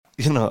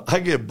I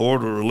get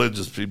bored with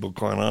religious people,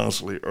 quite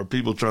honestly, or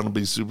people trying to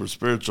be super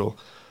spiritual.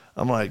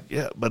 I'm like,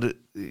 yeah, but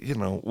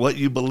what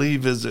you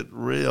believe, is it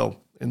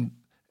real? And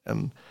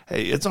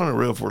hey, it's only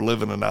real if we're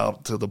living it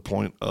out to the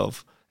point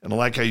of, and I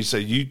like how you say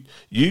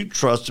you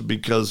trust it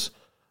because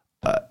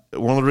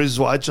one of the reasons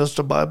why I trust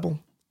the Bible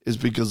is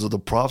because of the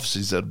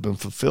prophecies that have been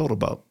fulfilled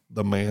about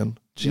the man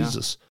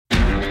Jesus.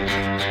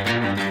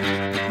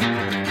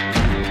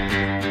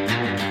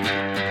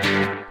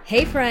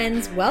 Hey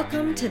friends,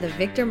 welcome to the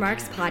Victor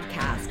Marks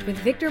Podcast with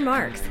Victor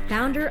Marks,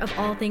 founder of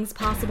All Things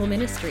Possible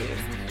Ministries.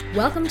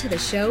 Welcome to the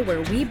show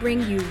where we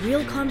bring you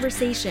real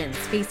conversations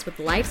faced with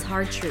life's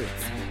hard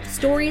truths,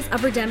 stories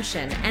of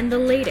redemption, and the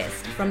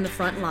latest from the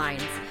front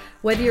lines.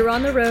 Whether you're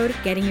on the road,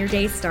 getting your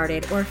day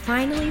started, or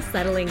finally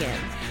settling in,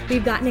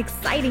 we've got an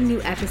exciting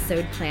new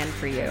episode planned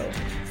for you.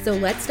 So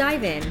let's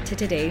dive into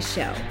today's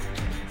show.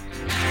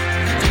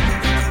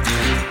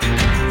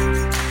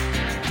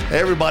 Hey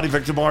everybody,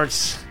 Victor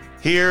Marks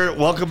here.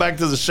 Welcome back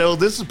to the show.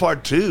 This is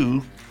part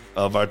 2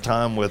 of our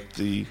time with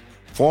the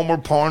former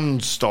porn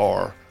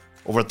star.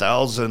 Over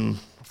 1,000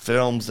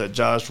 films that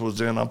Josh was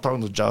in. I'm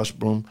talking to Josh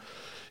Broome.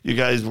 You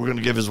guys, we're going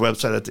to give his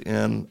website at the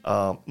end.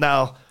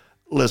 Now,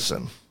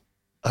 listen,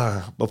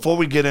 before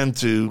we get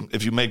into,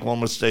 if you make one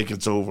mistake,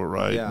 it's over,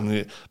 right?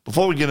 Yeah.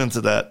 Before we get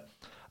into that,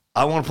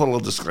 I want to put a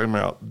little disclaimer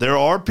out. There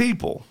are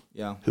people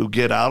who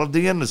get out of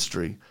the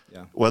industry,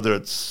 whether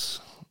it's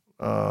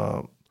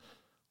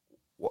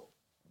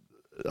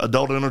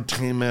adult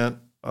entertainment,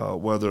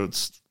 whether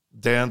it's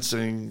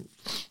dancing,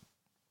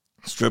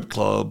 strip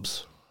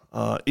clubs,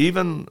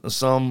 even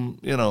some,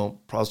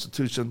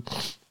 prostitution.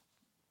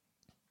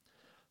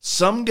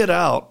 Some get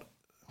out,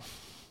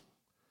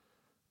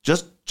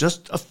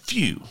 just a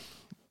few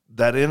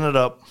that ended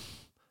up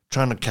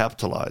trying to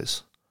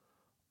capitalize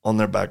on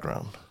their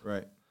background.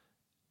 Right.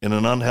 In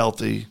an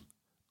unhealthy,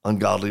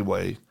 ungodly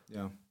way.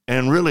 Yeah.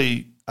 And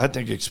really, I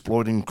think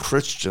exploiting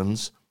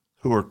Christians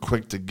who are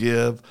quick to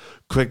give,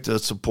 quick to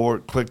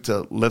support, quick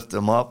to lift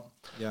them up.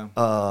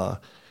 Yeah.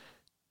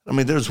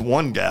 There's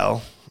one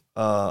gal,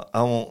 I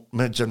won't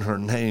mention her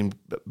name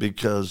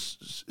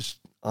because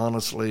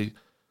honestly,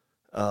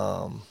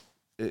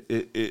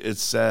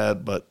 it's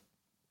sad, but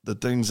the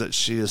things that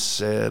she has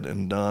said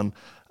and done,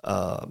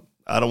 I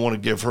don't want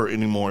to give her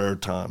any more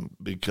airtime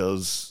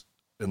because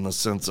in the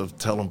sense of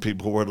telling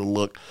people where to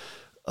look,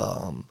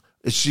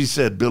 she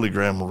said Billy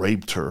Graham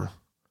raped her.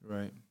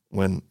 Right.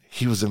 When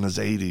he was in his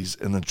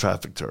 80s and then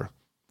trafficked her.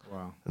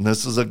 Wow. And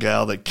this is a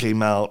gal that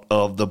came out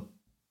of the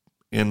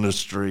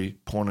industry,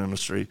 porn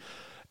industry.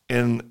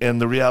 And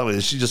the reality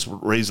is she just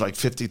raised like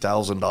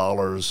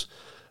 $50,000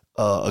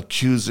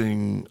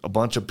 accusing a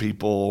bunch of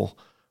people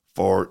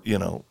for,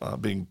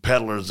 being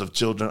peddlers of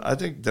children. I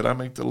think, did I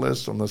make the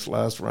list on this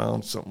last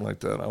round? Something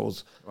like that. I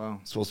was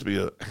supposed to be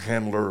a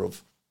handler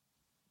of,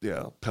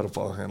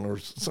 pedophile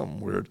handlers, something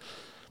weird.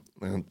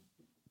 And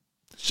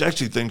she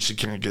actually thinks she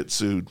can't get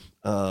sued.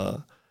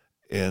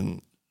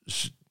 And,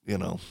 she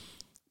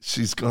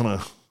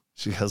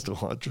has to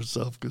watch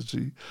herself because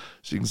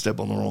she can step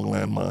on the wrong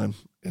landmine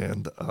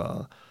and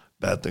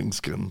bad things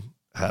can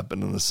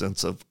happen in the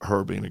sense of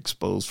her being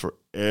exposed for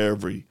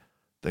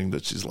everything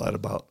that she's lied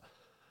about.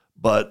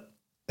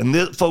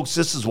 Folks,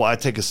 this is why I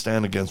take a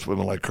stand against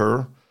women like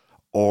her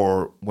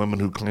or women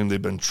who claim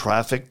they've been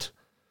trafficked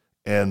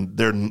and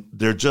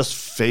they're just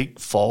fake,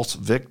 false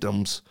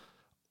victims.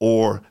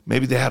 Or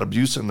maybe they had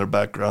abuse in their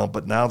background,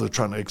 but now they're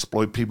trying to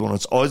exploit people, and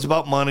it's always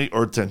about money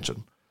or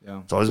attention. Yeah.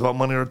 It's always about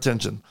money or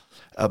attention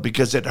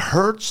because it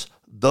hurts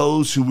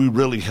those who we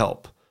really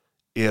help.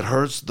 It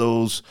hurts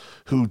those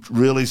who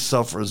really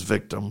suffer as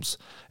victims.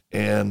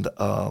 And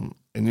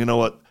you know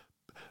what?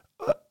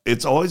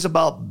 It's always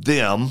about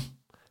them,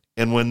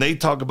 and when they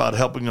talk about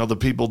helping other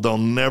people,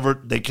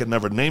 they can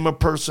never name a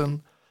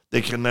person.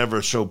 They can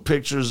never show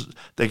pictures.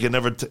 They can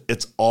never.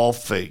 It's all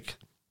fake.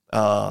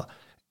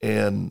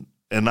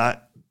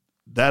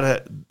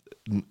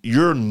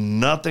 You're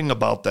nothing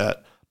about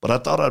that, but I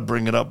thought I'd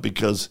bring it up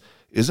because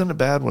isn't it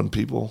bad when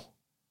people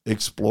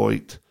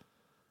exploit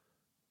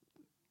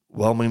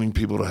well-meaning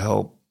people to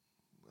help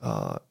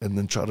and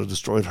then try to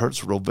destroy it?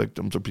 Hurts real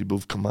victims or people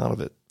who've come out of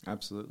it.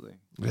 Absolutely.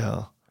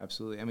 Yeah.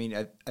 Absolutely.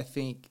 I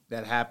think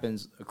that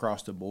happens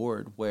across the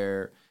board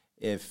where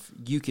if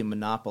you can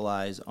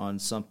monopolize on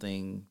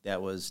something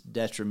that was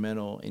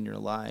detrimental in your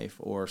life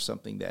or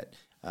something that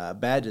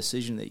bad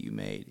decision that you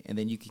made, and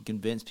then you can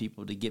convince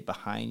people to get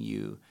behind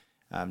you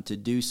to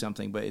do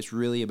something, but it's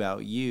really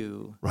about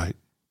you. Right.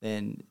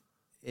 Then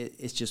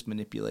it's just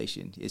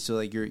manipulation. It's so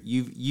like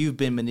you've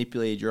been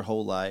manipulated your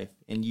whole life,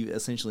 and you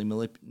essentially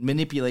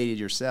manipulated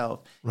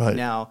yourself. Right.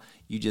 Now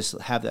you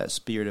just have that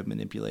spirit of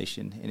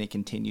manipulation, and it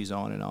continues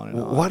on and on and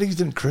on. Why do you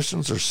think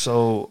Christians are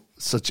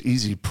such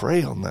easy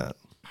prey on that?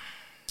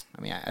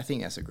 I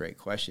think that's a great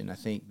question. I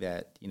think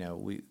that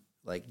we.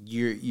 Like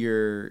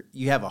you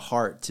have a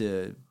heart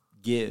to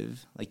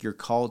give, like you're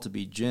called to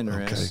be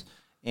generous. Okay.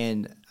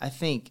 And I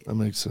think that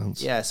makes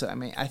sense. Yeah. So,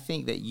 I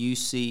think that you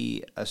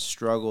see a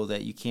struggle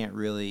that you can't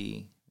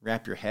really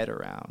wrap your head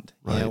around,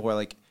 where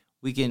like,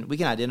 we can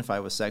identify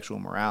with sexual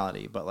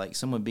morality, but like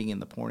someone being in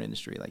the porn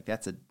industry, like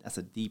that's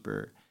a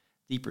deeper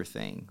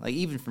thing. Like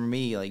even for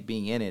me, like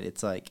being in it,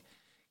 it's like,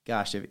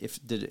 gosh, if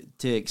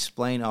to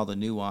explain all the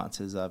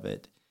nuances of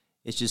it,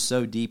 it's just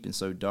so deep and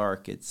so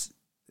dark.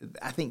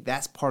 I think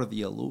that's part of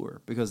the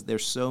allure, because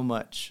there's so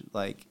much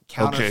like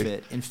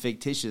counterfeit and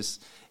fictitious,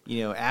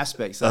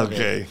 aspects of it.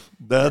 Okay,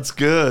 that's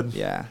good.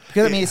 Yeah,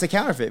 because I mean it's a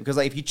counterfeit, because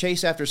like if you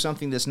chase after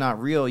something that's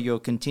not real, you'll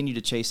continue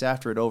to chase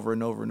after it over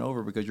and over and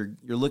over, because you're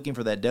looking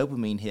for that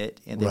dopamine hit,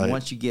 and then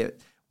once you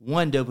get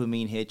one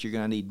dopamine hit, you're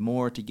going to need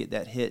more to get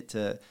that hit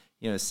to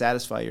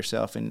satisfy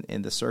yourself,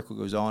 and the circle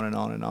goes on and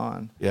on and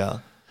on. Yeah.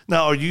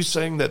 Now, are you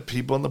saying that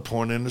people in the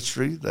porn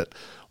industry, that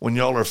when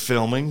y'all are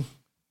filming,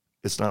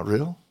 it's not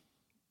real?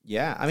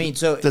 Yeah, I mean,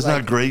 so there's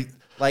not great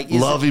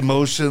love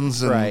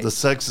emotions, and the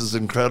sex is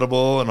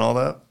incredible and all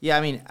that. Yeah,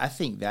 I mean, I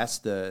think that's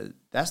the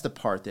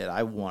part that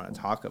I want to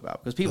talk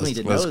about, because people need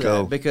to know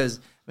that.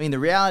 Because I mean, the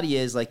reality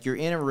is, like, you're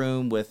in a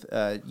room with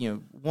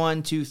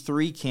 1, 2,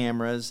 3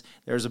 cameras.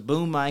 There's a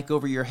boom mic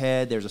over your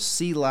head. There's a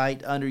sea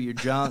light under your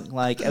junk.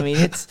 Like, I mean,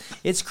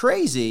 it's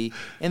crazy.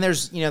 And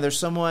there's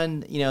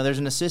someone, there's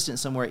an assistant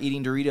somewhere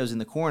eating Doritos in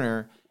the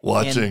corner.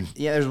 Watching.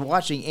 There's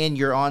watching, and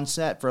you're on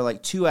set for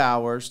like 3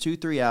 hours.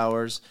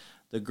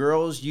 The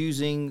girl's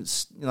using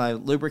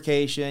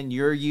lubrication.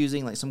 You're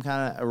using like some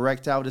kind of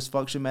erectile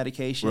dysfunction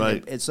medication.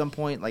 Right. At some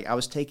point, like I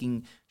was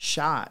taking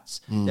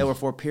shots that were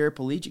for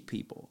paraplegic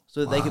people, so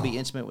that they could be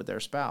intimate with their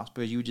spouse,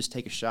 because you would just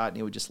take a shot and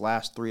it would just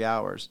last 3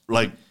 hours.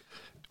 Like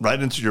right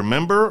into your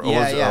member?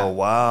 Yeah. Oh,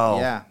 wow.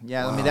 Yeah.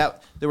 Wow. I mean,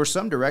 there were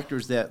some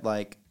directors that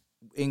like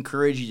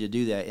encourage you to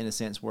do that, in a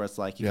sense where it's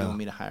like, if you want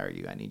me to hire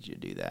you, I need you to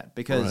do that,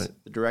 because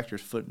the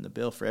director's footing the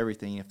bill for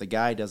everything. If the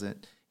guy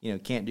doesn't,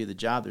 can't do the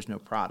job, there's no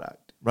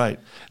product. Right.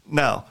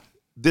 Now,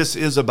 this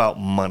is about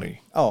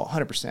money. Oh,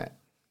 100%.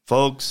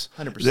 Folks,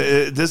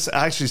 100%. This,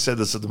 I actually said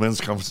this at the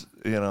men's conference,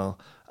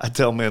 I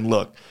tell men,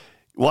 look,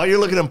 while you're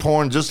looking at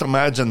porn, just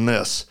imagine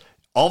this.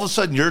 All of a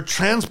sudden, you're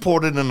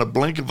transported in the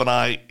blink of an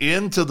eye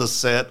into the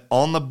set,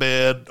 on the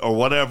bed, or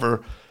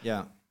whatever.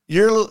 Yeah.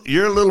 Your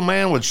little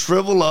man would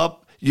shrivel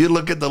up. You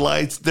look at the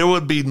lights. There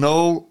would be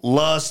no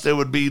lust. There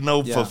would be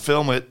no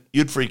fulfillment.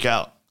 You'd freak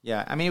out.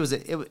 Yeah. I mean,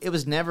 it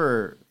was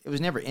never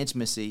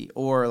intimacy,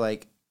 or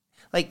like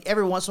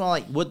every once in a while,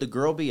 like, would the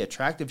girl be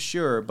attractive?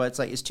 Sure, but it's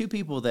like it's two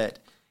people that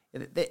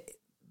you're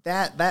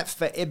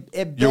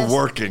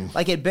working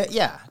like it.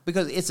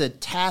 Because it's a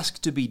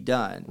task to be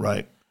done.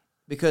 Right.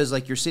 Because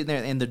like you're sitting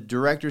there and the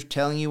director's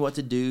telling you what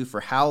to do for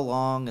how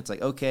long. It's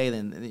like, okay,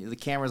 then the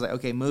camera's like,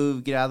 okay,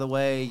 move, get out of the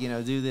way,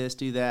 do this,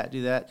 do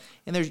that,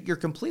 and you're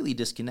completely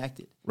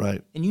disconnected.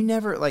 Right. And you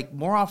never, like,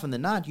 more often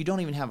than not, you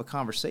don't even have a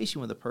conversation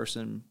with a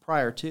person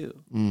prior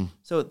to.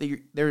 So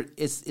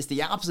it's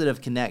the opposite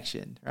of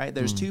connection, right?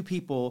 There's two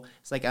people.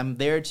 It's like I'm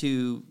there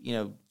to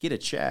get a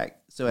check.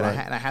 So and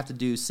I have to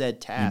do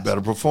said task. You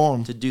better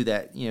perform to do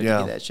that. To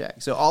get that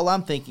check. So all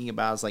I'm thinking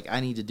about is like,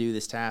 I need to do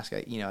this task.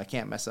 I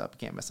can't mess up.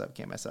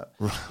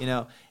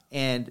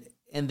 Right.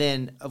 And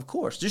then of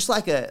course, just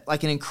like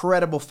an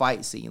incredible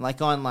fight scene, like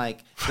on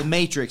like The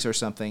Matrix or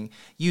something,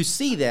 you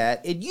see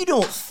that and you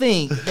don't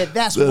think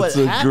that's what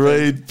happened. That's a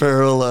great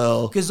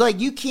parallel. Because like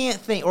you can't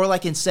think, or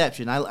like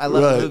Inception. I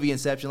love the movie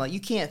Inception. Like you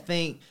can't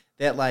think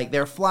that like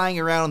they're flying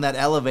around on that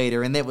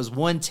elevator and there was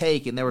one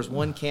take and there was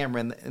one camera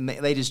and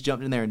they just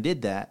jumped in there and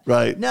did that.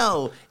 Right.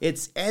 No,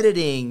 it's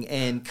editing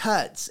and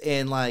cuts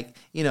and like,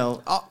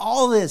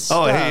 all this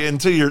stuff. Oh, hey,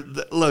 and to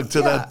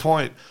that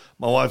point,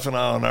 my wife and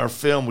I on our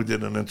film, we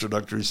did an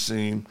introductory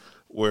scene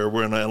where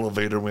we're in an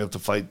elevator and we have to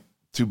fight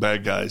 2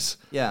 bad guys.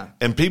 Yeah.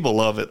 And people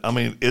love it. I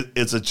mean,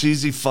 it's a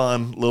cheesy,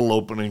 fun little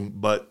opening,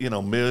 but,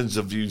 millions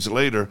of views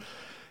later.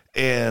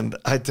 And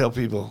I tell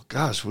people,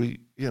 gosh,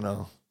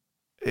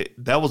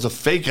 that was a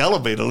fake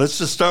elevator. Let's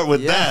just start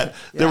with that.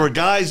 There were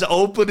guys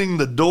opening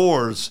the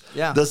doors.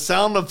 Yeah. The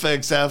sound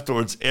effects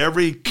afterwards,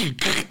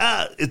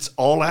 it's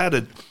all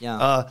added.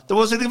 Yeah. There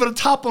wasn't even a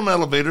top on the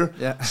elevator.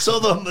 Yeah.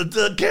 So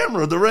the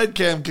camera, the red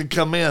cam, could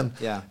come in.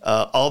 Yeah.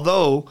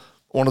 Although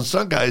one of the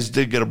stunt guys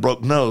did get a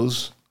broke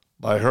nose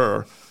by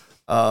her.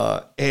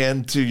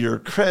 And to your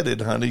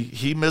credit, honey,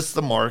 he missed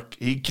the mark.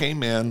 He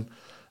came in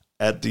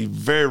at the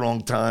very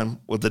wrong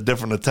time with a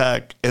different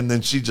attack, and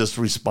then she just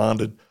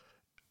responded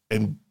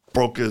and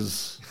broke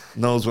his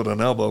nose with an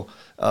elbow.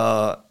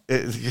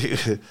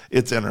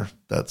 It's in her.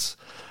 That's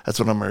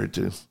what I'm married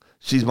to.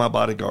 She's my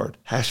bodyguard.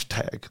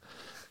 #.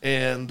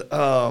 And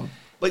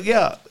but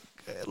yeah,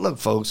 look,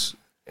 folks,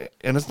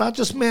 and it's not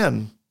just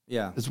men.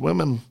 Yeah, it's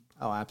women.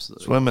 Oh,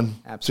 absolutely. It's women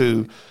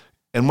absolutely. too,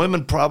 and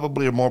women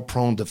probably are more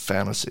prone to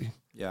fantasy.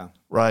 Yeah.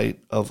 Right.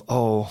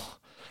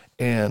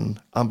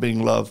 And I'm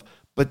being loved.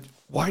 But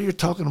while you're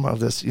talking about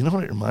this, you know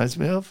what it reminds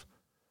me of?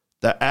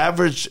 The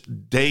average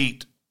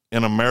date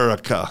in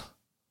America,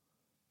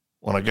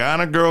 when a guy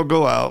and a girl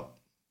go out,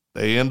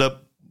 they end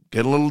up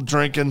getting a little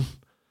drinking,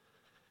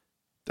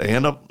 they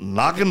end up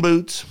knocking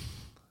boots,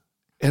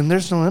 and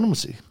there's no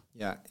intimacy.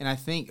 Yeah, and I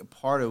think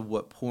part of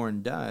what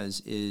porn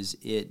does is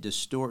it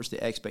distorts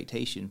the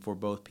expectation for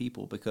both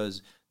people,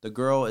 because the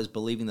girl is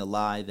believing the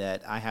lie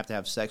that I have to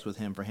have sex with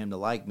him for him to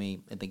like me,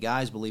 and the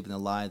guy's believing the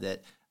lie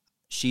that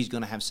she's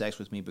going to have sex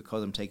with me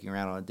because I'm taking her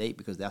out on a date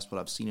because that's what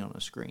I've seen on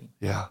a screen.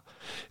 Yeah.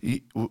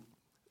 This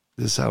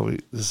is how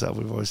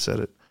we've always said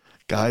it.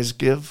 Guys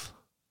give,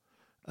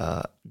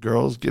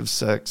 girls give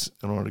sex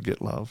in order to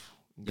get love.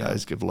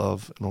 Guys give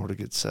love in order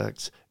to get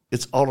sex.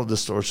 It's all a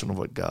distortion of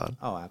what God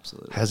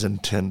absolutely has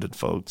intended,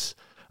 folks.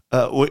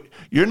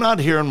 You're not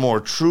hearing more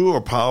true or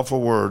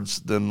powerful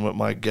words than what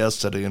my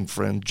guest today and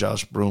friend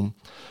Josh Broome.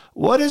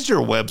 What is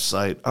your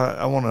website?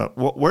 I want to.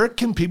 Where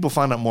can people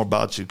find out more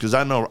about you? Because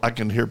I know I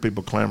can hear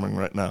people clamoring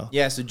right now.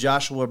 Yeah, so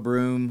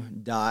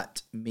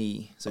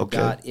joshuabroome.me. So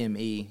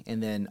 .me,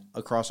 and then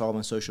across all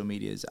my social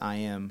medias, I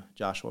am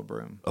Joshua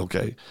Broome.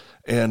 Okay,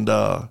 and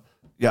I'm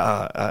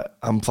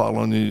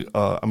following you.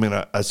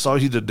 I saw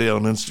you today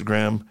on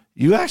Instagram.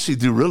 You actually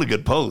do really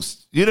good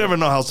posts. You never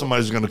know how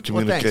somebody's going to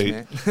communicate.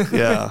 Well, thanks,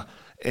 man. Yeah,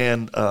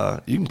 and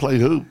you can play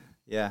hoop.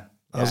 Yeah.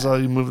 I saw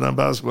you moving that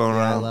basketball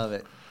around.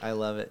 I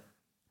love it.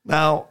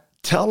 Now,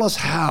 tell us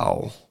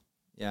how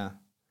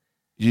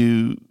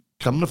you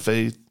come to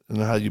faith and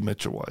how you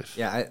met your wife.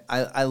 Yeah,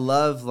 I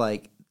love,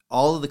 like,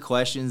 all of the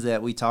questions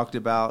that we talked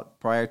about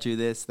prior to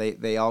this.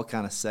 They all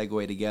kind of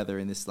segue together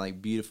in this,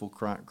 like, beautiful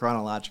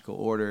chronological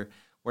order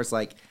where it's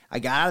like I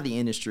got out of the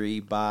industry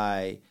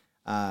by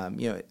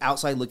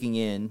outside looking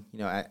in.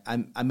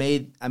 I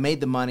made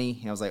the money.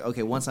 And I was like,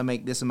 okay, once I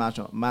make this amount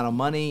of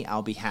money,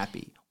 I'll be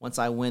happy. Once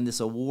I win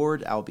this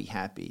award, I'll be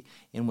happy.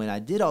 And when I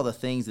did all the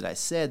things that I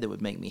said that would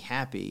make me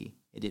happy,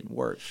 it didn't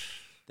work.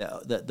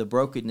 The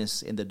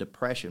brokenness and the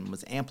depression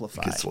was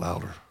amplified. It gets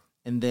louder.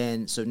 And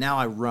then, so now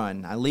I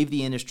run. I leave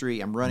the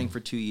industry. I'm running for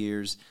 2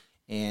 years,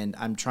 and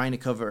I'm trying to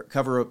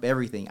cover up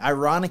everything.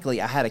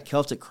 Ironically, I had a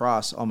Celtic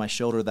cross on my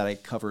shoulder that I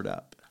covered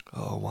up.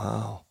 Oh,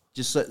 wow.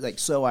 Just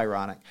so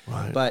ironic.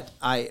 Right. But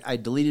I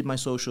deleted my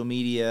social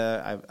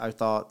media. I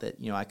thought that,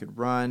 I could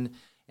run.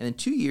 And in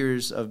 2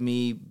 years of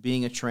me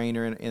being a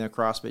trainer in a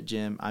CrossFit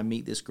gym, I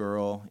meet this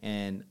girl,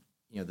 and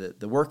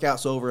the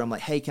workout's over. I'm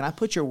like, hey, can I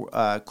put your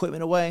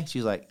equipment away?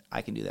 She's like,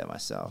 I can do that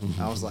myself.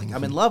 I was like,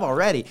 I'm in love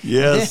already.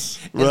 Yes,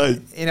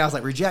 right. And I was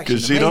like, rejection.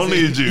 Because she don't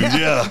need you,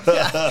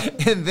 yeah.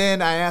 And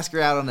then I asked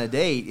her out on a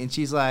date, and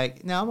she's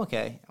like, no, I'm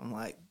okay. I'm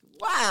like,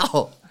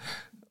 wow.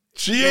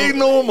 She ain't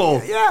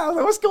normal. Yeah, I was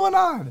like, what's going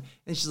on?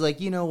 And she's like,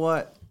 you know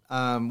what?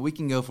 We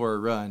can go for a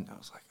run. I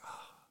was like,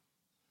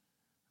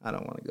 I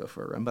don't want to go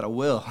for a run, but I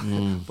will.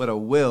 But I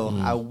will.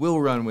 I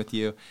will run with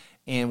you.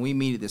 And we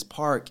meet at this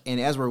park. And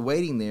as we're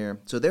waiting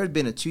there, so there had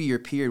been a 2-year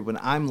period when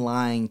I'm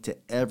lying to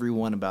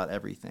everyone about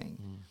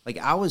everything. Like,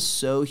 I was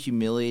so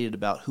humiliated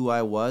about who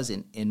I was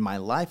in my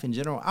life in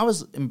general. I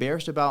was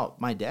embarrassed about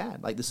my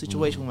dad. Like, the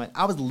situation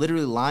I was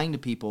literally lying to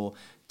people,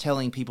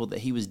 telling people that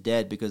he was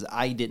dead because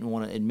I didn't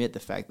want to admit the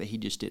fact that he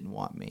just didn't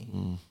want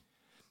me.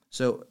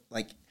 So,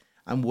 like,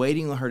 I'm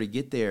waiting on her to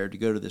get there to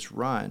go to this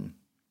run.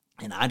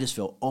 And I just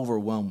feel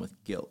overwhelmed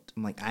with guilt.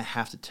 I'm like, I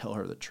have to tell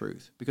her the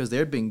truth. Because there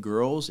had been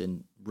girls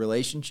in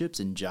relationships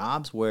and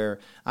jobs where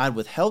I'd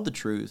withheld the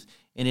truth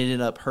and it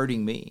ended up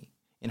hurting me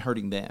and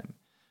hurting them.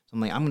 So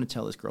I'm like, I'm going to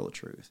tell this girl the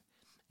truth.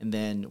 And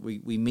then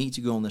we meet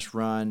to go on this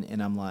run,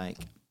 and I'm like,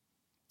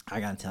 I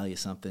got to tell you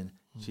something.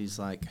 She's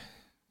like,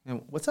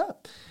 what's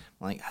up?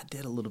 I'm like, I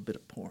did a little bit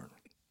of porn.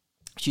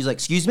 She's like,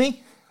 excuse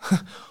me?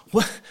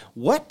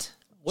 What?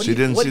 She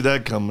didn't see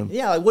that coming.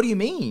 Yeah, like, what do you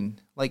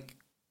mean? Like,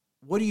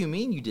 what do you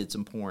mean you did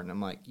some porn?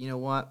 I'm like, you know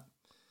what?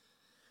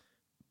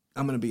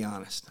 I'm going to be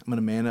honest. I'm going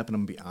to man up and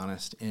I'm going to be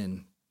honest.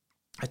 And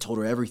I told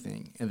her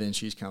everything. And then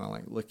she's kind of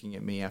like looking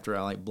at me after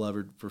I like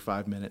blubbered for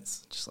 5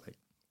 minutes. Just like,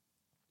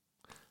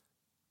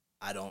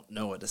 I don't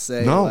know what to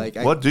say. No, like,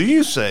 what do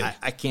you say?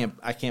 I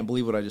can't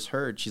believe what I just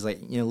heard. She's like,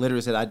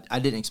 literally said, I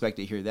didn't expect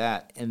to hear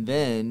that. And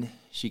then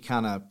she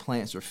kind of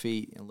plants her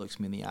feet and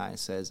looks me in the eye and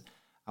says,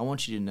 I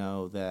want you to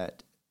know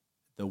that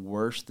the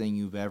worst thing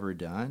you've ever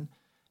done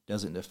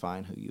doesn't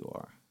define who you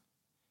are.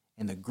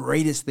 And the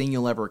greatest thing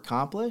you'll ever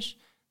accomplish,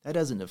 that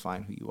doesn't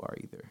define who you are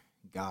either.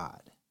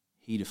 God,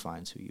 He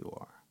defines who you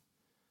are.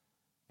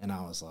 And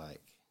I was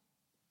like,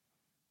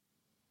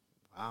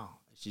 wow.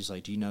 She's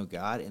like, do you know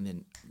God? And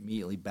then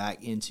immediately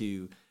back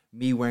into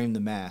me wearing the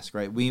mask,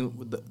 right?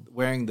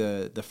 Wearing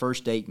the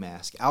first date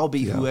mask. I'll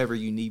be whoever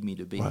you need me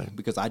to be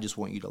because I just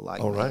want you to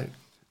like me. Right.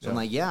 So I'm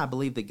like, I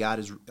believe that God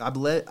is,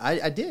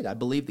 I did. I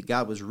believe that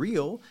God was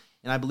real,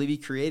 and I believe He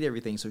created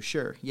everything. So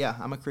sure,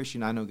 I'm a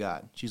Christian. I know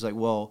God. She's like,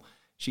 well,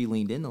 she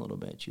leaned in a little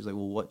bit. She's like,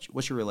 well,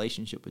 what's your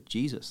relationship with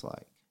Jesus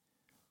like?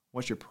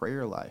 What's your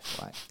prayer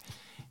life like?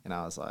 And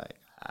I was like,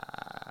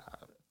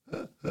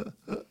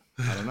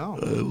 I don't know.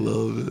 I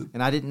love it.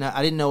 And I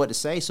didn't know what to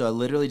say. So I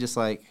literally just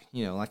like,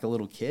 like a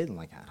little kid, and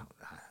like,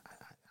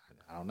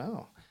 I don't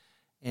know.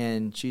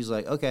 And she's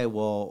like, okay,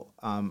 well,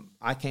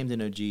 I came to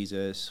know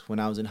Jesus when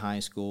I was in high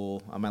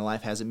school. My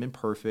life hasn't been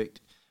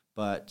perfect,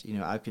 but,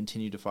 I've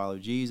continued to follow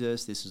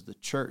Jesus. This is the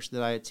church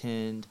that I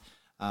attend.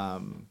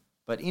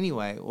 But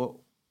anyway, well,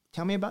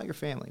 tell me about your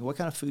family. What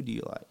kind of food do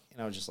you like?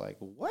 And I was just like,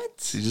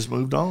 what? She just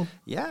moved on?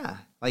 Yeah.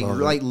 Like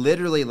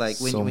literally, like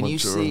when you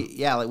mature.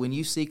 see, like when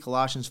you see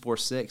Colossians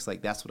 4:6,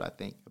 like that's what I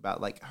think about,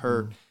 like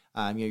her,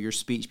 your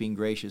speech being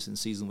gracious and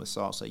seasoned with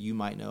salt, so you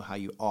might know how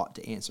you ought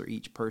to answer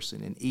each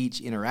person, and each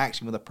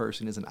interaction with a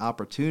person is an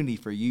opportunity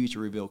for you to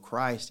reveal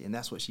Christ, and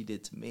that's what she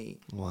did to me.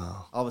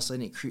 Wow. All of a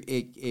sudden,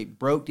 it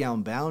broke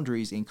down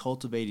boundaries and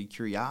cultivated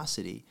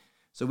curiosity.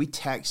 So we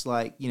text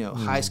like,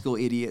 high school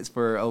idiots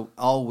for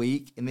all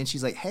week. And then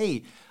she's like,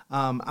 hey,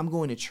 I'm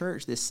going to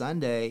church this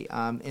Sunday.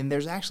 And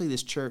there's actually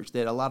this church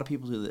that a lot of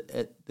people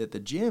at the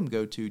gym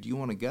go to. Do you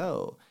want to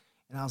go?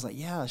 And I was like,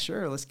 yeah,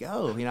 sure, let's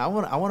go. I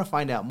want to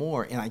find out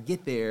more. And I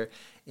get there,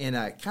 and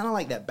kind of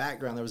like that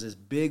background, there was this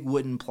big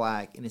wooden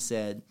plaque, and it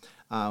said,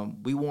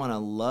 we want to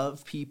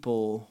love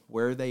people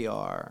where they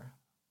are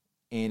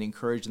and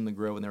encourage them to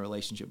grow in their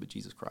relationship with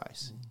Jesus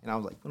Christ. And I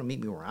was like, you want to meet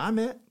me where I'm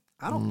at?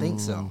 I don't think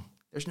so.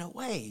 There's no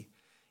way.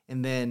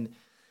 And then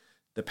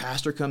the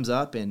pastor comes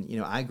up, and,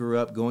 I grew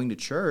up going to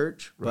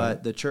church,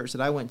 but the church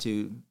that I went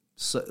to,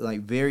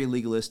 like very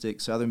legalistic,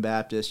 Southern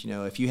Baptist,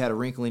 if you had a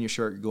wrinkle in your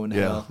shirt, you're going to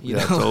hell.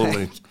 Yeah,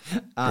 totally.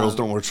 Girls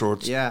don't wear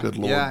shorts. Yeah. Good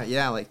Lord.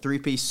 Yeah. Like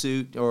 3-piece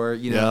suit or,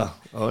 Yeah.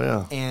 Oh,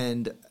 yeah.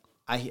 And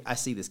I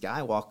see this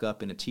guy walk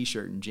up in a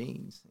T-shirt and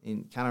jeans,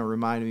 and kind of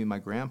reminded me of my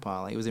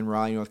grandpa. Like, he was in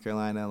Raleigh, North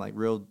Carolina, like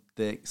real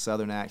thick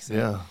Southern accent.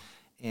 Yeah.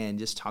 And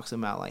just talks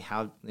about like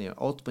how,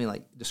 ultimately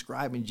like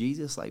describing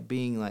Jesus like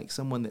being like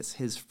someone that's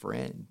his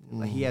friend,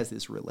 like he has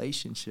this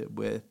relationship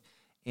with,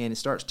 and it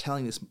starts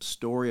telling this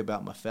story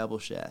about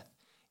Mephibosheth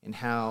and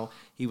how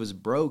he was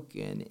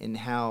broken, and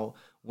how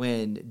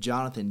when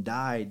Jonathan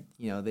died,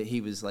 that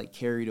he was like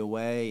carried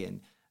away,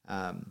 and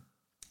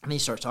he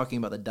starts talking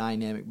about the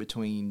dynamic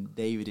between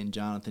David and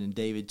Jonathan, and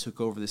David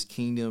took over this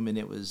kingdom, and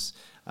it was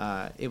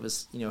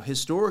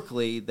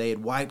historically they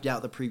had wiped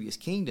out the previous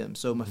kingdom.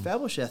 So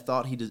Mephibosheth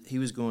thought he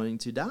was going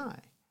to die.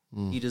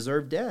 He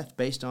deserved death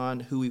based on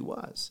who he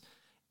was.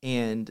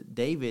 And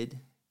David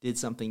did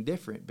something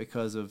different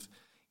because of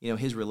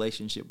his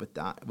relationship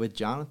with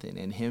Jonathan,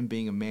 and him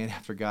being a man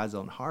after God's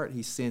own heart.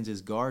 He sends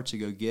his guard to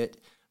go get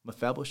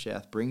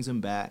Mephibosheth, brings him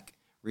back,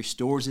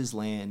 restores his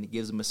land,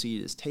 gives him a seat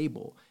at his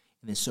table.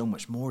 And then so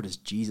much more does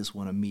Jesus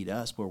want to meet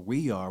us where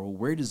we are, where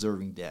we're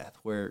deserving death,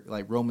 where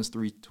like Romans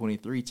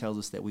 3:23 tells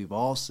us that we've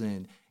all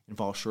sinned and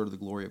fall short of the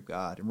glory of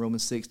God. And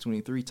Romans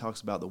 6:23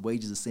 talks about the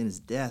wages of sin is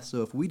death.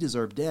 So if we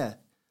deserve death,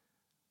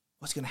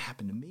 what's going to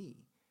happen to me?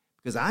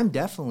 Because I'm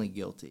definitely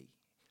guilty.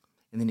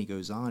 And then he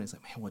goes on, he's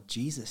like, man, well,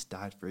 Jesus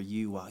died for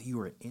you while you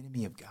were an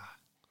enemy of God.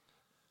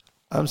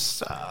 I'm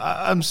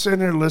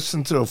sitting here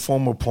listening to a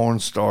former porn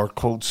star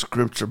quote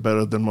scripture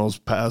better than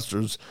most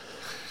pastors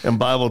and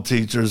Bible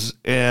teachers,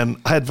 and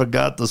I had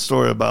forgot the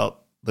story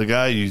about the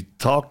guy you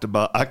talked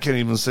about. I can't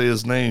even say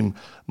his name.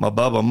 My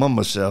Baba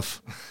Mumashef.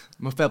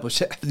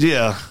 Mephibosheth.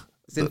 Yeah.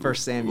 It's in 1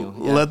 Samuel.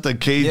 Yeah. Let the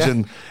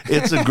Cajun. Yeah.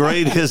 It's a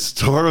great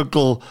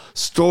historical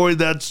story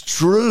that's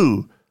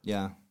true.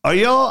 Yeah. Are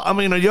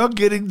y'all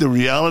getting the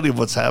reality of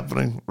what's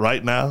happening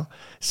right now?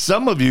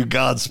 Some of you,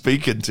 God's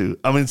speaking to.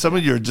 Some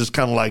of you are just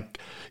kind of like,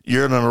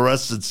 you're in an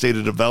arrested state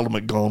of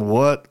development going,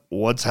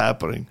 what's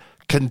happening?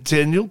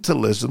 Continue to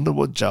listen to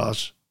what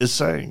Josh is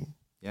saying.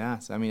 Yeah.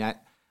 So, I'm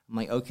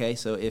like, okay,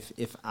 so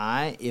if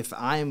I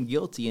am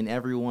guilty and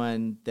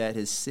everyone that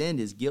has sinned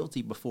is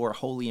guilty before a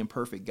holy and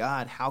perfect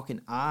God, how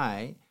can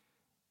I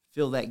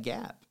fill that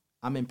gap?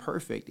 I'm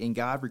imperfect, and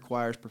God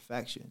requires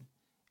perfection.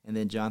 And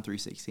then John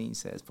 3:16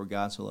 says, for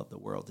God so loved the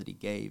world that he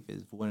gave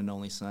his one and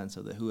only Son,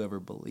 so that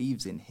whoever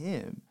believes in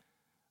him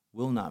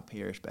will not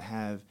perish but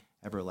have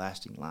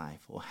everlasting life,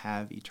 will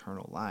have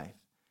eternal life.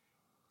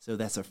 So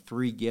that's a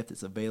free gift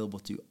that's available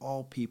to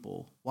all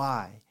people.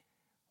 Why?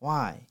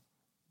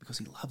 Because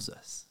he loves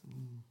us.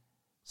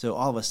 So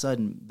all of a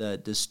sudden, the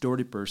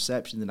distorted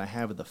perception that I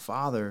have of the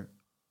Father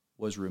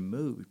was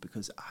removed,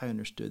 because I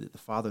understood that the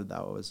Father that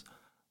I was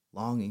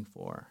longing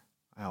for,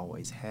 I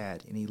always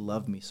had, and he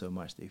loved me so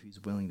much that he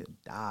was willing to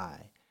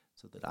die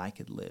so that I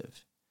could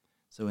live.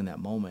 So in that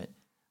moment,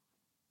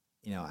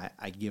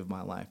 I give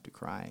my life to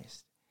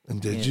Christ. And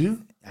did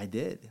you? I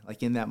did.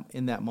 Like in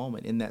that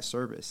moment, in that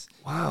service.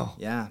 Wow.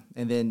 Yeah.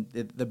 And then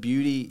the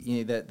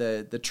beauty,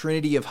 the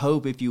Trinity of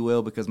hope, if you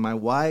will, because my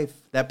wife,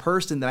 that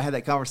person that I had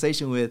that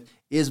conversation with,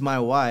 is my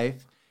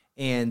wife,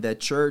 and the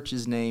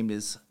church's name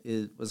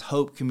was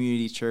Hope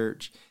Community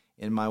Church,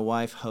 and my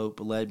wife Hope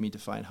led me to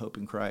find hope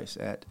in Christ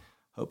at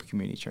Hope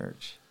Community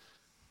Church.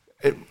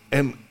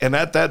 And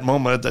at that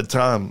moment, at that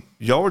time,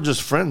 y'all were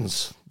just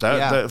friends.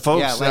 That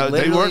folks,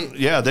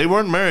 they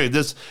weren't married.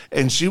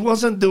 And she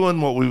wasn't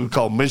doing what we would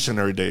call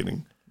missionary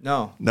dating.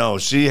 No,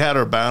 she had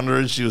her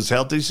boundaries. She was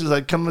healthy. She's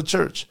like, come to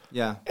church.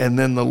 Yeah. And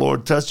then the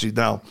Lord touched you.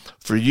 Now,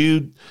 for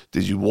you,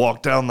 did you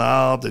walk down the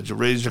aisle? Did you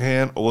raise your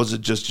hand, or was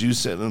it just you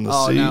sitting in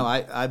the seat? Oh no,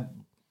 I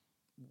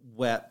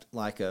wept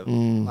like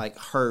hurting,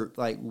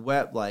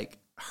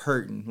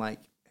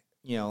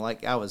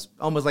 like I was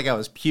almost like I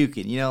was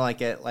puking.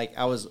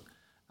 I was.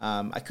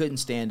 I couldn't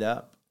stand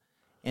up,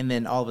 And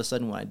then all of a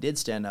sudden, when I did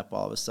stand up,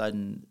 all of a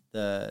sudden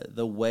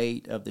the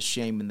weight of the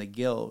shame and the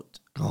guilt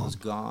was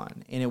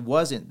gone. And it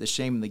wasn't the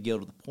shame and the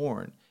guilt of the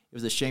porn. It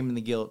was the shame and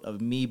the guilt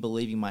of me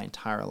believing my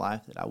entire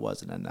life that I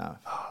wasn't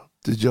enough.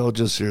 Did y'all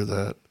just hear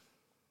that?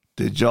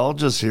 Did y'all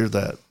just hear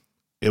that?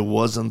 It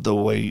wasn't the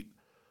weight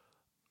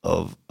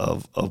of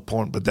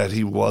porn, but that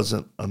he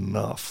wasn't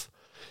enough.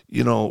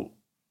 You know,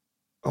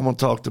 I'm going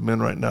to talk to men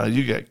right now.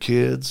 You got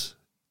kids,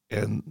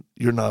 and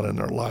you're not in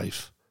their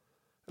life.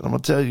 And I'm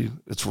going to tell you,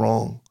 it's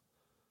wrong.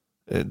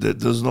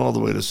 There's no other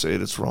way to say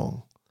it. It's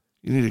wrong.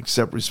 You need to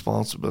accept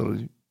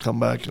responsibility. Come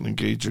back and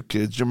engage your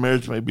kids. Your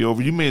marriage may be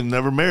over. You may have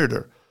never married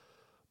her,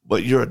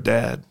 but you're a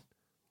dad.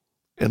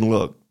 And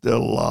look, there are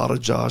a lot of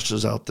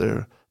Joshes out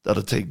there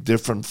that'll take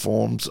different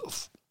forms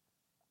of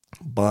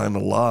buying a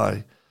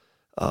lie,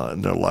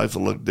 and their life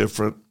will look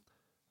different.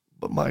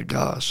 But my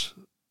gosh,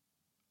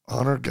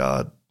 honor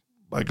God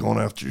by going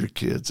after your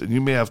kids. And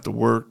you may have to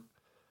work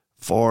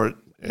for it.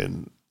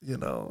 And, you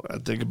know, I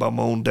think about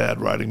my own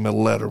dad writing me a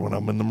letter when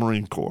I'm in the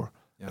Marine Corps.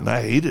 Yeah. And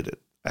I hated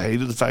it. I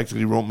hated the fact that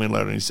he wrote me a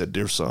letter and he said,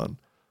 "Dear son."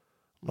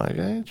 I'm like,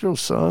 "I ain't your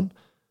son.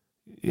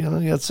 You know,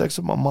 he had sex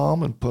with my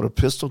mom and put a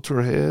pistol to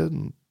her head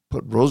and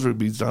put rosary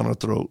beads down her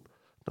throat.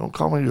 Don't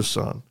call me your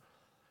son."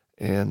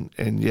 And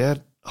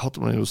yet,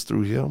 ultimately, it was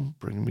through him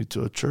bringing me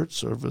to a church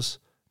service.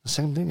 The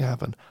same thing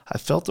happened. I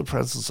felt the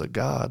presence of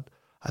God.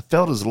 I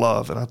felt his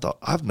love, and I thought,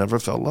 I've never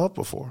felt love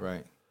before.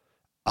 Right.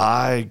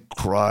 I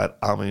cried.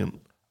 I mean,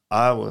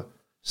 I was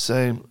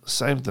same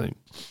thing.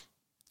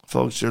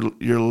 Folks,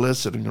 you're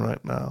listening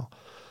right now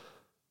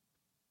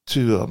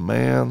to a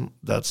man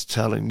that's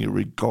telling you,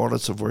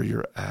 regardless of where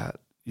you're at,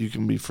 you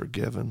can be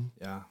forgiven.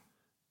 Yeah.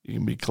 You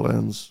can be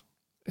cleansed,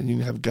 and you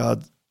can have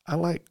God. I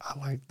like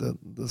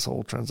this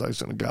whole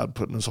transaction of God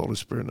putting his Holy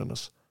Spirit in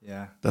us.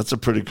 Yeah. That's a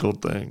pretty cool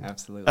thing.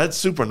 Absolutely. That's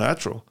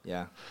supernatural.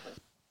 Yeah.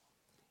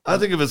 I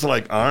think of it's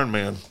like Iron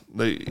Man.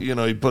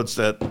 He puts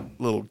that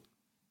little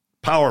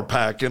power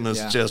pack in his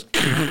chest,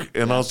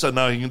 and all of a sudden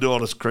now he can do all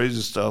this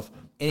crazy stuff.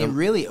 And it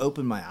really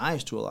opened my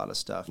eyes to a lot of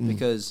stuff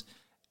because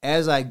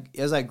as I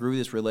grew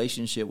this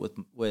relationship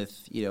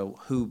with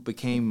who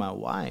became my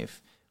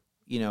wife,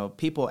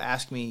 people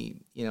ask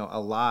me, a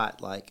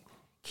lot like,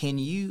 can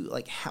you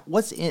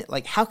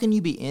how can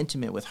you be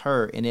intimate with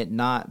her and it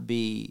not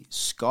be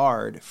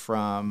scarred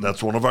from?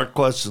 That's one of our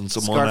questions.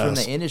 Scarred from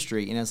the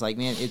industry, and it's like,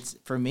 man,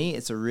 for me,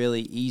 it's a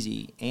really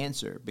easy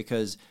answer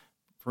because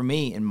for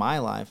me in my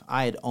life,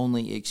 I had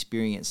only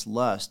experienced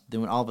lust.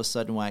 Then when all of a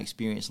sudden, when I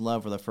experienced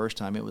love for the first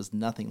time, it was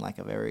nothing like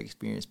I've ever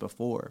experienced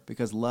before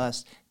because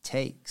lust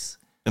takes,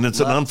 and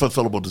it's an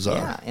unfulfillable desire.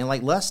 Yeah, and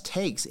like lust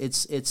takes,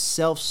 it's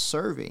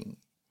self-serving,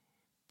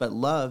 but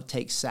love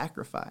takes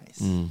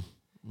sacrifice.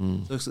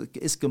 So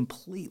it's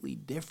completely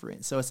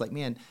different. So it's like,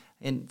 man,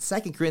 and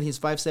 2 Corinthians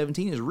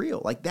 5:17 is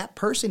real. Like that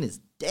person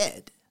is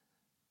dead.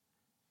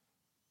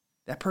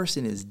 That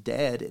person is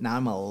dead and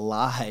I'm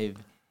alive.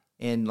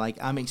 And like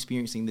I'm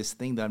experiencing this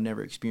thing that I've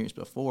never experienced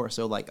before.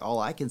 So like all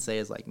I can say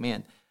is like,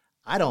 man,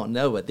 I don't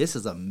know, but this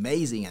is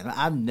amazing. And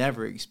I've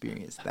never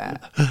experienced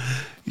that.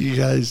 You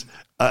guys,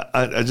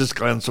 I just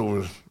glanced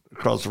over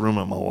across the room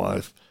at my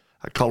wife.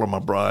 I call her my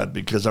bride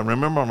because I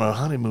remember on our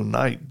honeymoon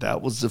night,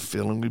 that was the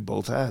feeling we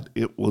both had.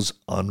 It was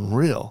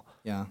unreal.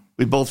 Yeah.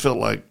 We both felt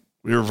like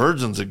we were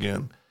virgins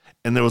again.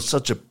 And there was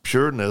such a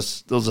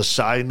pureness. There was a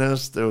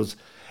shyness.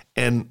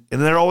 And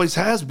there always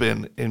has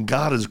been. And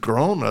God has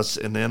grown us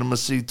in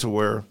intimacy to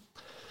where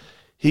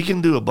he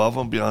can do above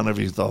and beyond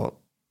every thought.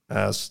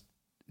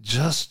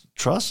 Just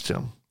trust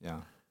him. Yeah.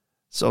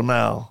 So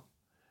now,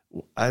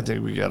 I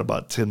think we got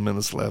about 10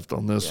 minutes left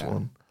on this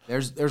one.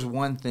 There's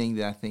one thing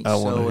that I think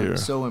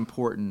so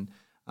important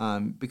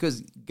because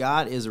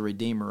God is a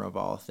redeemer of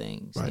all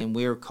things, right. And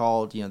we're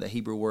called, the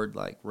Hebrew word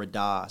like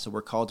radah, so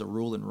we're called to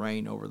rule and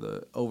reign over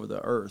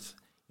the earth.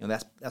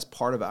 That's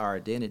part of our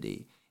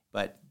identity.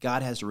 But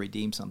God has to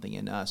redeem something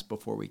in us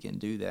before we can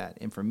do that.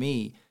 And for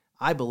me,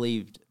 I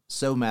believed,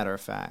 so matter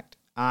of fact,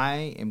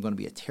 I am going to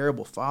be a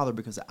terrible father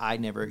because I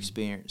never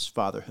experienced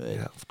fatherhood.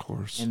 Yeah, of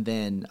course. And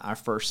then our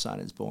first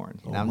son is born,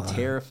 and I'm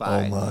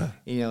terrified.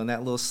 And that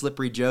little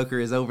slippery joker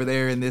is over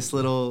there in this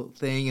little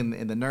thing,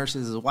 and the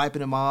nurses is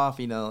wiping him off.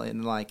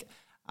 And like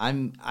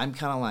I'm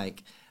kind of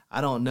like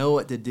I don't know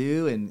what to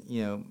do,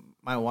 and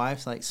my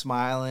wife's like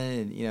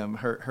smiling, and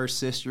her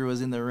sister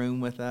was in the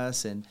room with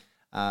us, and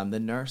the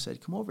nurse said,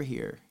 "Come over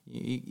here,"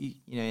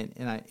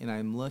 and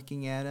I'm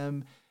looking at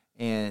him.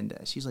 And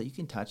she's like, "You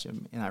can touch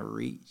him." And I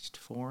reached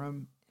for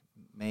him.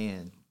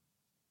 Man,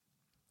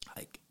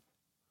 like,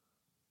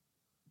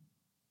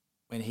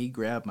 when he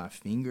grabbed my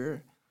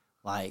finger,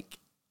 like,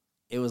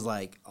 it was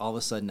like all of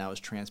a sudden I was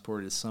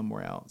transported to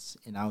somewhere else.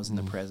 And I was in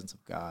the presence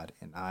of God.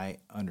 And I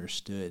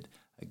understood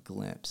a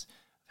glimpse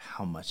of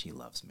how much he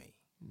loves me.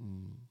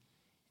 And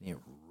it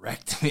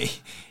wrecked me.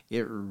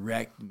 It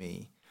wrecked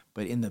me.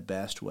 But in the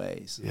best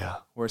ways. Yeah.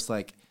 Where it's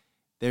like,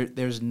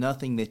 there's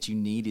nothing that you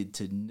needed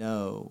to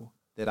know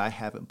that I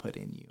haven't put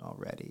in you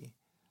already.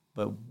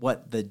 But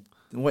what the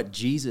what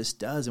Jesus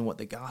does and what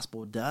the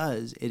gospel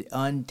does, it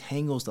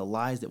untangles the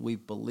lies that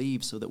we've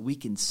believed so that we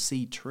can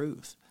see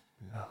truth.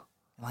 Yeah.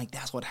 And like,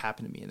 that's what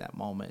happened to me in that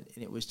moment.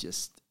 And it was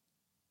just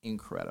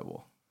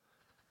incredible.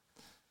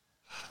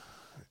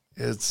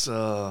 It's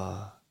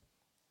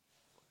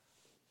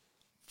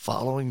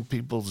following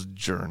people's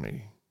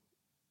journey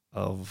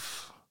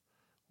of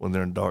when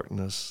they're in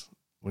darkness,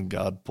 when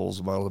God pulls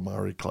them out of the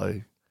miry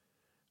clay,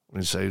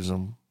 when he saves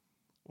them,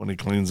 when he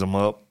cleans them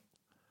up,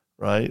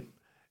 right?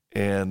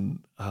 And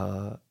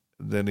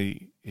then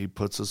he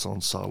puts us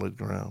on solid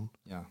ground.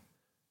 Yeah.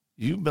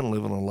 You've been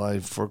living a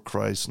life for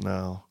Christ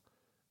now.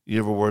 You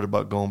ever worried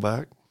about going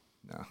back?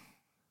 No.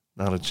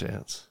 Not a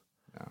chance.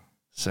 No.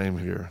 Same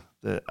here.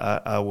 That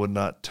I would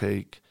not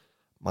take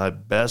my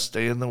best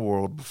day in the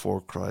world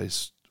before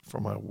Christ for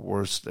my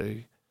worst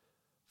day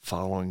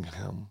following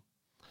him.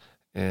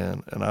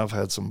 And I've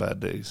had some bad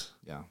days.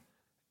 Yeah.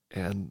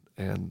 And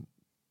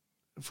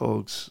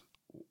folks,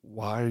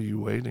 why are you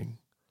waiting?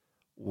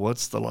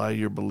 What's the lie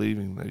you're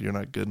believing? That you're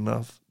not good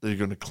enough? That you're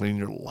going to clean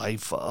your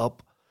life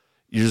up?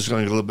 You're just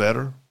going to get a little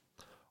better?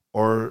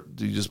 Or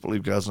do you just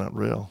believe God's not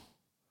real?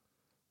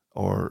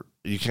 Or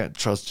you can't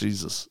trust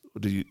Jesus?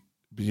 You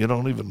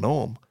don't even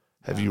know him.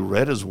 Have you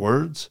read his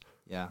words?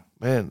 Yeah.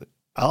 Man,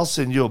 I'll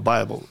send you a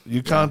Bible.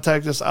 You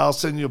contact us, I'll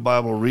send you a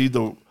Bible. Read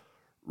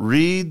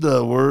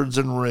the words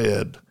in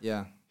red.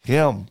 Yeah.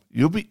 Him.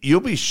 You'll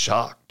be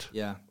shocked.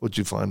 Yeah. What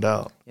you find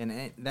out.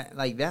 And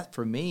that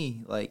for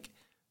me,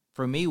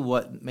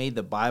 what made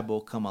the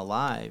Bible come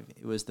alive,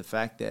 it was the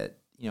fact that,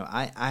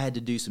 I had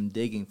to do some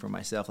digging for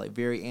myself, like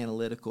very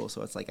analytical.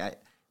 So it's like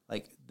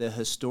the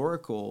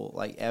historical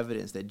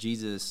evidence that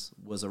Jesus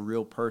was a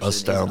real person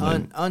is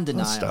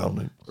undeniable.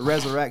 Astounding. The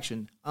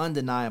resurrection,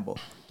 undeniable.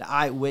 The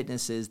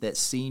eyewitnesses that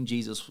seen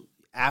Jesus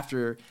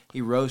after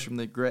he rose from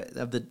the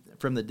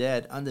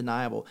dead,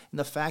 undeniable. And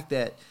the fact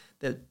that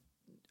the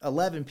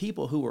 11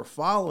 people who were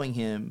following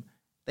him,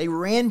 they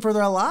ran for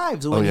their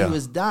lives when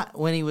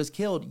he was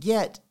killed.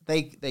 Yet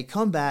they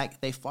come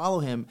back, they follow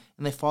him,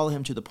 and they follow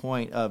him to the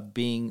point of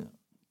being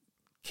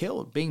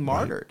killed, being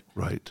martyred.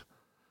 Right.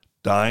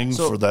 Dying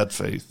for that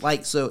faith.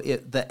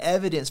 The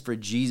evidence for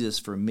Jesus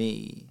for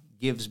me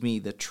gives me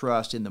the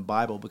trust in the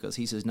Bible, because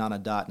he says, not a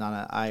dot, not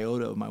an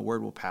iota of my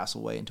word will pass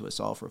away until it's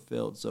all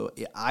fulfilled. So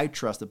I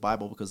trust the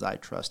Bible because I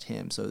trust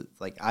him. So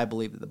I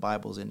believe that the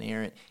Bible is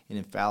inerrant and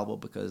infallible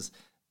because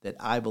that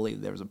I believe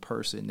there was a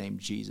person named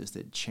Jesus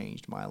that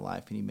changed my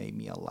life and he made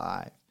me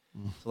alive.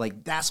 So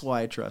that's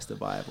why I trust the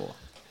Bible.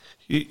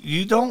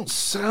 You don't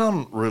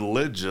sound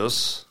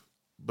religious,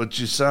 but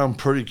you sound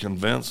pretty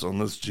convinced on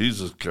this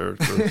Jesus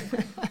character.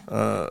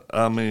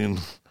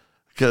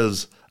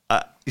 Because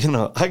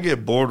I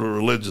get bored with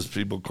religious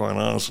people, quite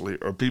honestly,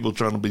 or people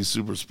trying to be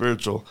super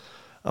spiritual.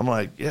 I'm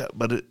like, yeah,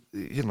 but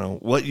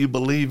what you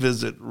believe,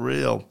 is it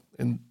real?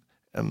 And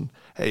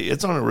hey,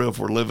 it's only real if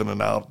we're living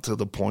it out to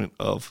the point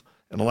of.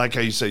 And I like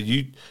how you say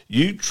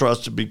you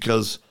trust it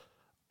because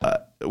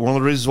one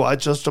of the reasons why I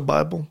trust the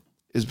Bible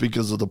is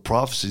because of the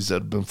prophecies that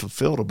have been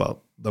fulfilled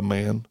about the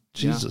man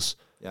Jesus.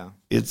 Yeah.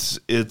 It's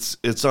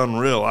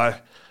unreal.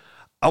 I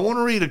want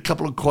to read a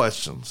couple of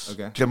questions.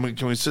 Okay. Can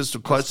we assist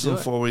with questions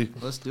before we?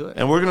 Let's do it.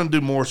 And we're going to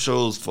do more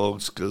shows,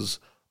 folks, because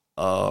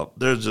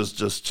there's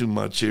just too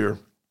much here,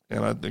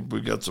 and I think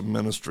we got some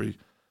ministry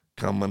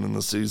coming in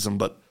the season.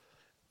 But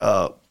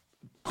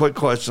quick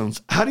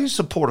questions: how do you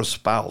support a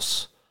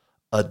spouse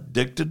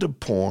addicted to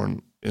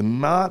porn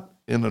and not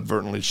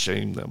inadvertently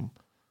shame them?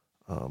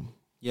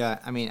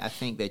 I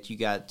think that you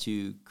got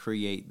to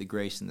create the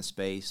grace and the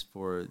space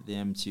for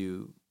them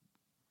to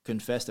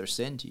confess their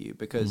sin to you,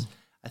 because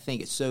I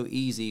think it's so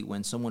easy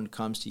when someone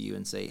comes to you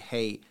and say,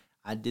 hey,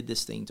 I did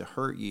this thing to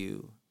hurt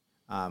you.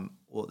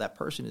 Well, that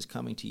person is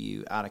coming to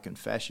you out of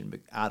confession, but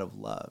out of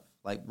love.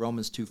 Like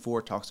Romans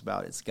 2:4 talks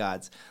about, it's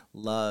God's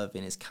love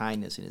and his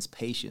kindness and his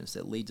patience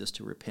that leads us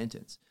to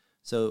repentance.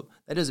 So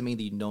that doesn't mean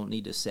that you don't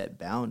need to set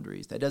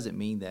boundaries. That doesn't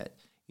mean that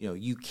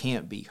you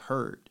can't be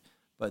hurt.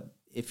 But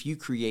if you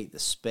create the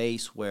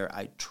space where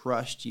I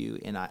trust you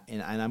and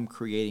I'm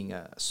creating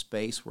a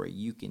space where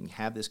you can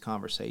have this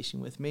conversation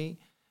with me,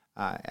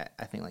 I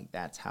think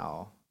that's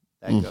how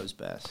that goes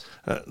best.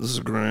 This is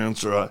a great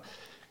answer.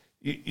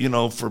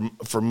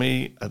 For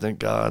me, I think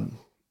God,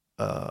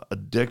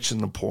 addiction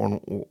to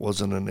porn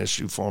wasn't an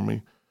issue for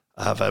me.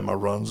 I've had my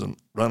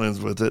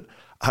run-ins with it.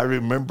 I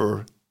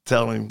remember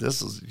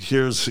this is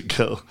years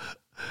ago.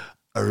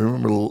 I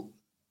remember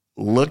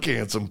looking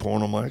at some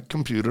porn on my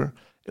computer.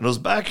 It was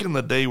back in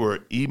the day where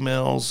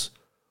emails,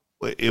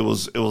 it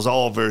was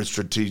all very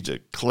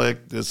strategic.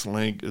 Click this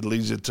link, it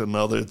leads you to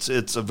another.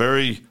 It's a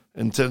very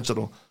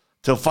intentional.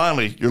 Till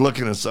finally you're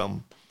looking at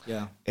something.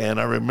 Yeah. And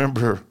I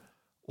remember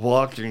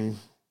walking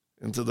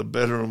into the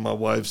bedroom, my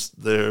wife's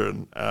there,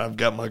 and I've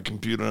got my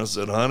computer, and I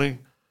said, honey,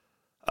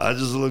 I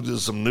just looked at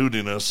some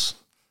nudiness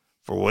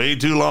for way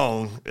too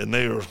long, and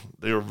they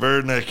were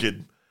very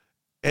naked.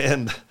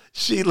 And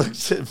she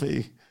looks at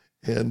me,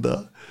 and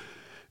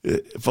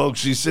folks,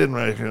 she's sitting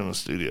right here in the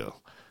studio.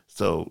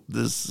 So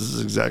this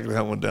is exactly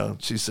how it went down.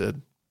 She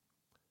said,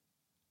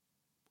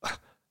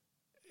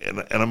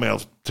 and I mean, I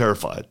was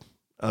terrified.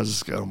 I was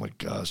just going, oh my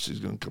gosh, she's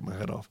going to cut my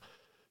head off.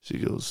 She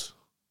goes,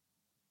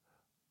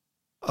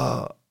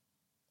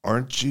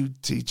 aren't you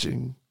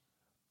teaching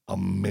a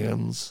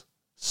men's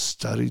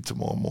study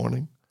tomorrow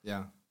morning?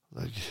 Yeah.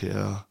 Like,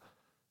 yeah.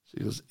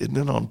 She goes, isn't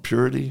it on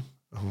purity?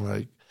 I'm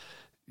like,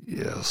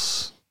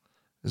 yes.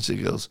 And she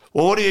goes,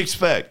 well, what do you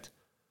expect?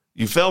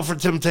 You fell for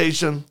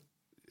temptation.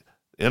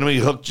 The enemy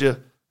hooked you.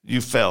 You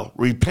fell.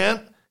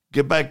 Repent,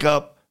 get back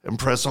up, and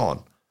press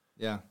on.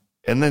 Yeah.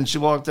 And then she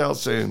walked out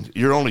saying,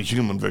 you're only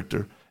human,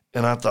 Victor.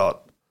 And I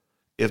thought,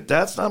 if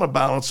that's not a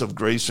balance of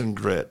grace and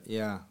grit,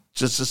 Yeah.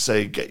 just to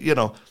say,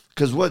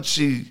 because what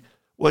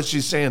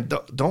she's saying,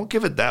 don't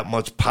give it that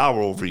much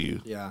power over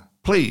you. Yeah.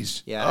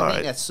 Please. Yeah, I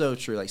think that's so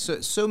true. Like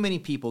so many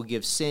people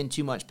give sin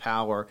too much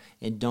power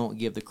and don't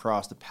give the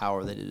cross the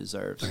power that it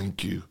deserves.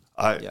 Thank you.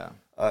 I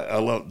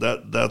love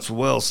that. That's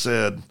well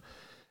said,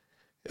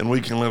 and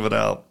we can live it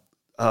out.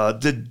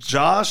 Did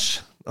Josh,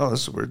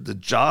 that's weird,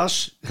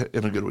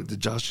 in a good way, did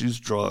Josh use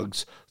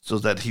drugs so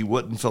that he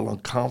wouldn't feel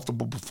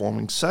uncomfortable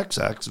performing sex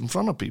acts in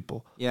front of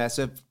people? Yeah,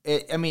 so,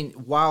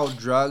 while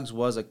drugs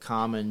was a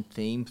common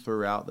theme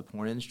throughout the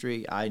porn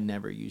industry, I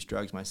never used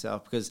drugs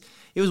myself because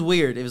it was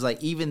weird. It was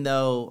like, even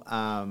though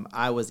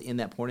I was in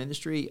that porn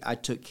industry, I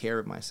took care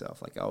of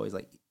myself. Like, I always,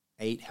 like,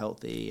 ate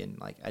healthy, and,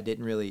 like, I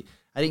didn't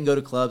go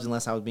to clubs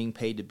unless I was being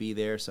paid to be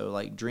there. So,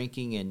 like,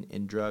 drinking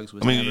and drugs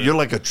was you're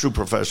like a true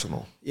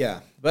professional.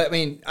 Yeah. But,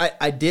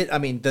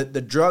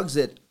 the drugs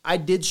that I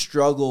did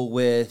struggle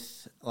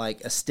with,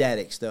 like,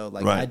 aesthetics, though.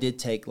 Like, right. I did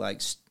take,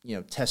 like,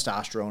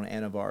 testosterone,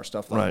 Anavar,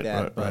 stuff like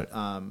that. But,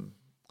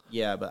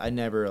 but I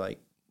never, like,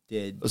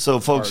 did. So,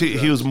 folks,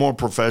 he was more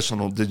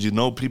professional. Did you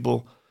know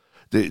people?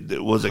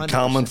 Was it 100%.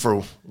 Common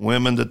for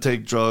women to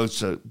take drugs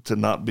to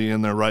not be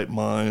in their right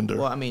mind? Or?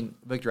 Well,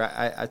 Victor,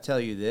 I tell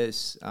you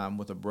this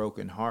with a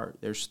broken heart.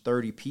 There's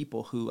 30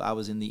 people who I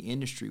was in the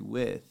industry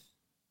with.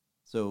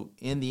 So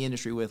in the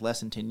industry with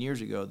less than 10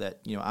 years ago that,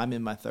 I'm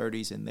in my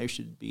 30s and they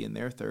should be in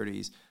their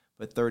 30s,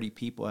 but 30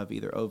 people have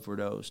either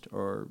overdosed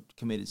or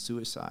committed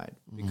suicide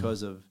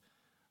because of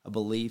a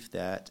belief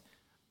that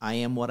I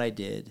am what I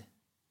did,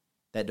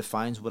 that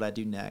defines what I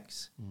do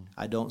next.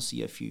 I don't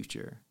see a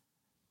future.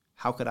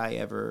 How could I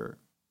ever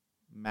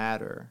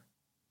matter?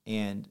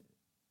 And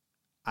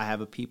I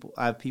have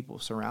people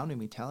surrounding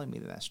me telling me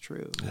that that's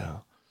true. Yeah.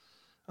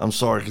 I'm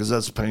sorry, because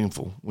that's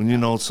painful. When you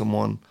know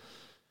someone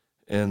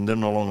and they're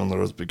no longer on the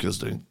earth because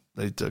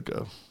they took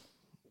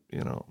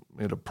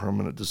made a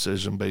permanent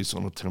decision based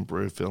on a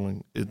temporary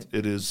feeling.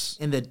 It is.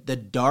 And the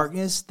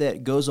darkness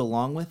that goes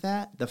along with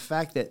that, the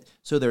fact that,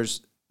 so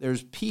there's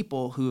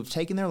people who have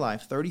taken their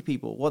life, 30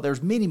 people. Well,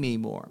 there's many, many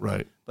more.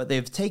 Right. But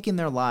they've taken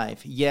their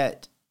life,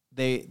 yet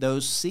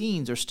those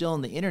scenes are still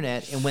on the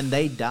internet, and when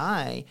they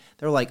die,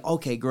 they're like,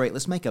 okay, great,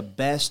 let's make a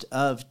best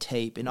of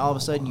tape. And all of a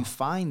sudden you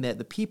find that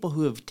the people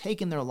who have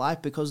taken their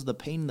life because of the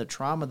pain and the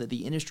trauma that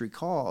the industry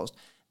caused,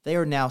 they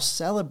are now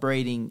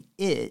celebrating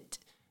it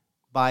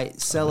by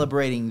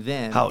celebrating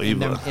them. How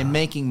evil. And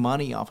making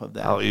money off of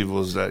that. How evil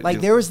is that?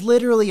 Like, there was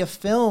literally a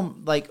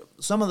film, like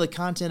some of the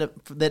content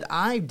that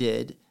I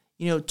did,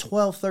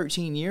 12,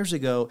 13 years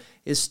ago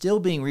is still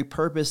being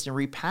repurposed and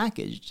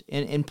repackaged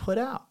and put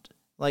out.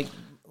 Like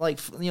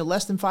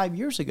less than 5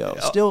 years ago,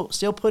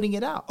 still putting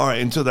it out. All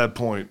right, and to that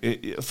point,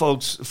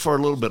 folks, for a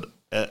little bit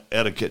of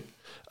etiquette,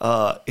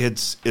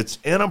 it's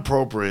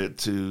inappropriate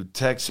to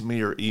text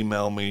me or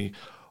email me,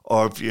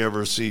 or if you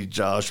ever see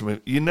Josh,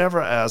 you never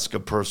ask a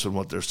person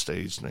what their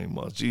stage name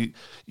was.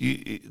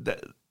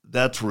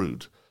 That's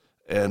rude,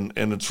 and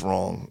it's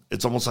wrong.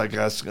 It's almost like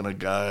asking a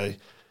guy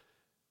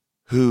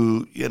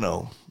who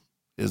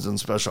is in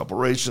special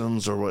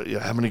operations or what.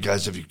 How many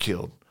guys have you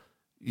killed?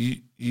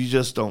 You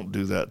just don't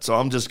do that. So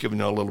I'm just giving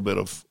you a little bit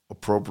of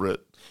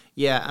appropriate.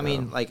 Yeah,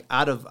 like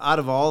out of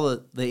all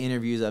the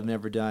interviews I've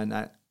never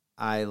done,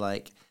 I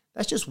like,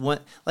 that's just one.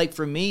 Like,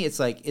 for me, it's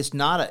like it's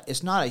not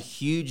a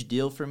huge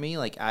deal for me.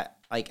 Like,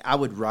 I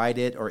would write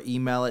it or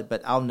email it,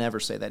 but I'll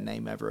never say that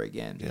name ever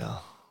again. Yeah.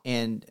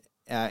 And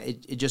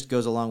it just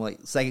goes along,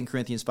 like 2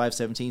 Corinthians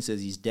 5:17 says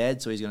he's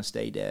dead, so he's going to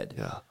stay dead.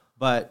 Yeah.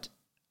 But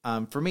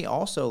for me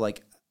also,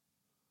 like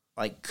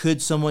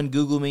could someone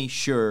Google me?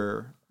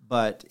 Sure.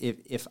 But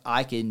if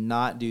I can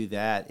not do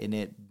that and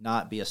it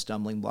not be a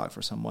stumbling block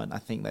for someone, I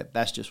think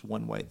that's just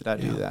one way that I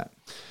do that.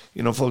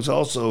 Folks,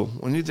 also,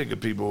 when you think of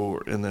people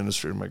in the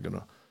industry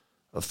making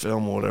a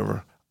film or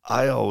whatever,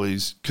 I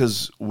always,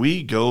 because we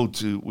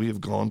have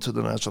gone to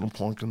the National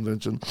Porn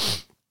Convention,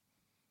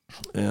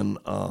 and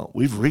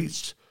we've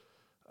reached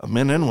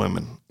men and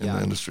women in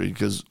the industry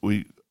because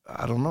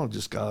I don't know,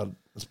 just God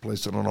has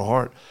placed it on our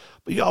heart.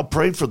 But y'all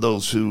pray for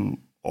those who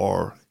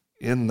are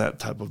in that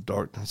type of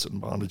darkness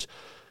and bondage,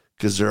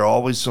 because they're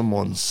always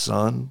someone's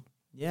son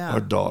or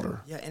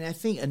daughter. Yeah, and I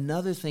think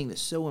another thing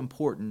that's so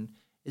important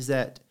is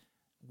that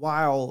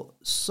while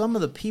some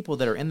of the people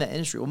that are in that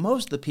industry, well,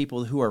 most of the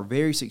people who are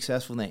very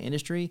successful in that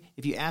industry,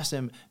 if you ask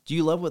them, do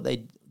you love what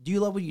do you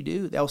love what you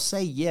do? They'll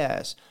say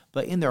yes,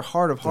 but in their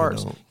heart of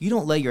hearts, you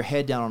don't lay your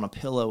head down on a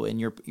pillow and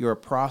you're a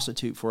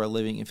prostitute for a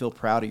living and feel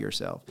proud of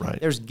yourself. Right.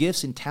 There's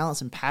gifts and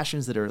talents and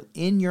passions that are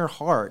in your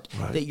heart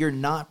that you're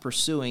not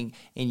pursuing,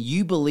 and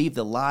you believe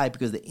the lie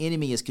because the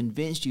enemy has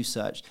convinced you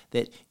such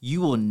that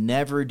you will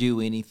never do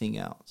anything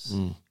else.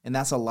 And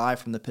that's a lie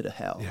from the pit of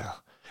hell. Yeah.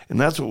 And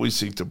that's what we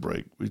seek to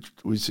break.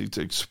 We seek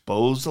to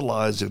expose the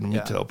lies the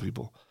enemy tell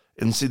people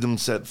and see them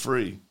set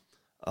free,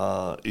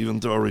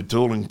 even through our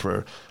retooling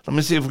prayer. Let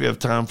me see if we have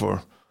time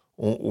for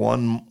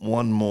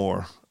one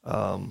more.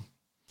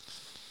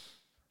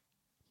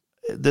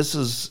 This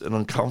is an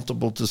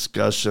uncomfortable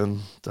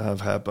discussion to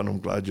have happen. I'm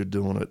glad you're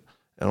doing it.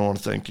 And I want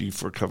to thank you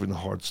for covering the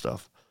hard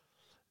stuff.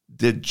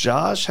 Did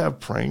Josh have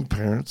praying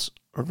parents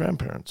or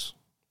grandparents?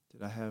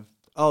 Did I have?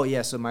 Oh,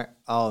 yeah. So my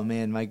I'm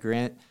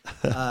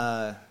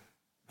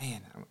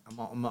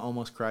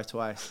almost cried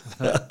twice.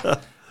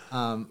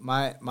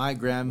 My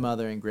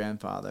grandmother and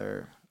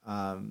grandfather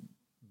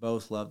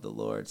both loved the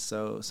Lord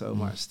so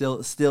much.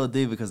 Still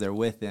do because they're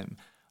with Him.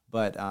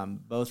 But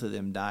both of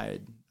them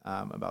died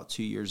about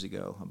 2 years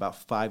ago, about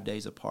 5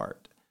 days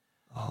apart.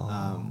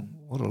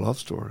 What a love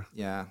story!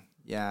 Yeah.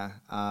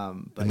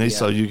 But and they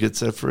saw you get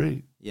set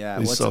free. Yeah,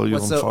 they saw you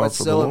on fire for the Lord. What's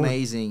so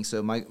amazing?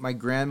 So my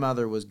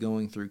grandmother was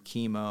going through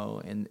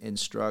chemo and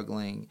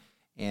struggling,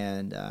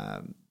 and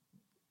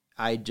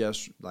I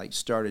just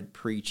started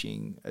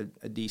preaching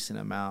a decent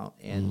amount,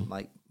 and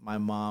my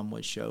mom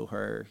would show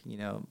her,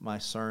 my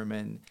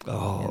sermon,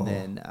 and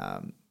then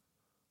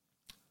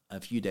a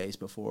few days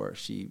before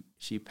she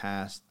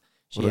passed,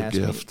 she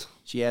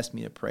asked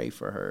me to pray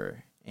for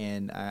her,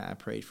 and I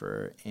prayed for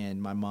her,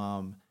 and my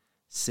mom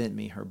sent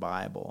me her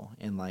Bible,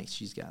 and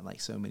she's got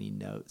so many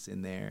notes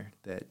in there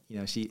that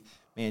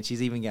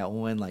she's even got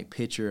one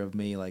picture of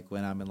me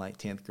when I'm in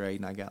 10th grade,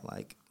 and I got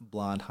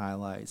blonde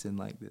highlights and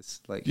this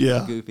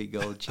goofy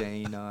gold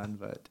chain on.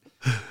 But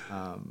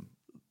I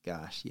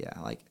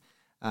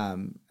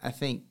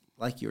think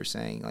you were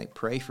saying,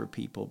 pray for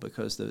people,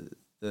 because the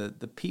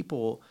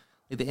people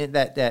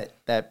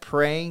that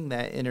praying,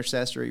 that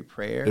intercessory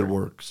prayer, it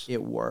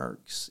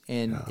works,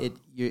 and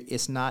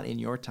it's not in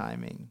your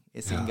timing,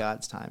 it's in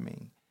God's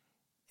timing.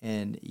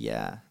 And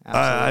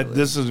absolutely.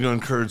 This is going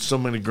to encourage so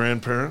many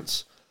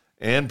grandparents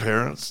and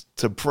parents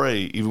to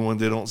pray even when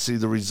they don't see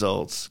the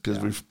results,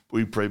 because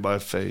we pray by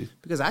faith.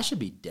 Because I should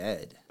be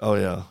dead. Oh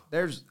yeah.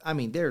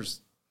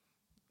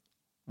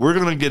 We're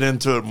going to get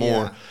into it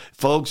more,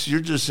 folks. You're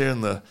just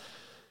hearing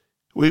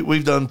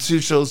we've done 2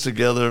 shows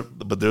together,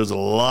 but there's a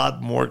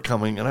lot more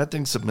coming, and I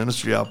think some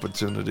ministry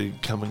opportunity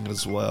coming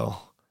as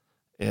well.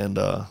 And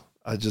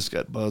I just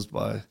got buzzed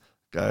by a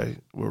guy.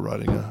 We're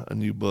writing a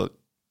new book.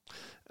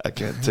 I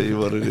can't tell you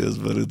what it is,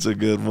 but it's a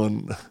good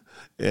one.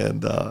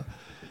 And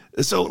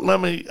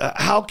so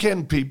how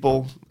can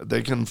people,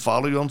 they can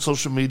follow you on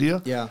social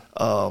media? Yeah.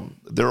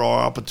 There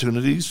are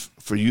opportunities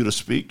for you to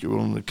speak. You're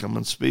willing to come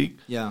and speak.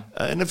 Yeah.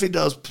 And if he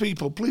does,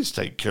 people, please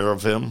take care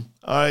of him.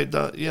 All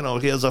right.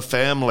 He has a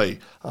family.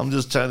 I'm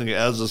just telling you,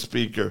 as a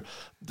speaker,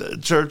 the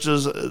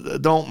churches,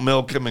 don't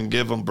milk him and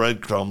give him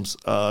breadcrumbs.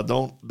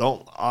 Don't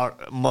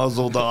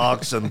muzzle the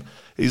oxen.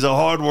 He's a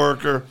hard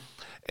worker,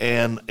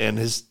 and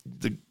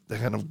the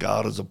hand of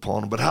God is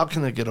upon him. But how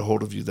can they get a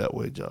hold of you that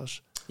way,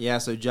 Josh? Yeah,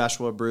 so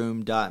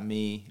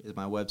joshuabroome.me is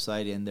my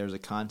website, and there's a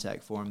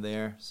contact form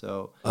there.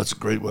 So that's a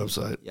great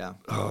website. Yeah.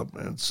 Oh,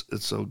 man,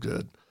 it's so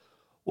good.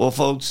 Well,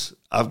 folks,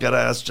 I've got to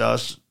ask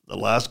Josh the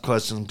last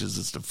question, because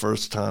it's the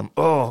first time.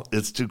 Oh,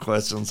 it's 2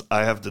 questions.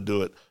 I have to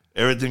do it.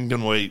 Everything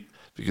can wait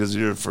because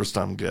you're a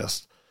first-time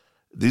guest.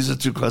 These are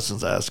 2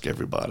 questions I ask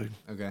everybody.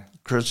 Okay.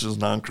 Christians,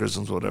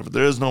 non-Christians, whatever.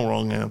 There is no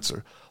wrong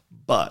answer.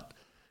 But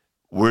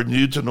we're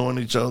new to knowing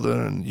each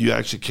other, and you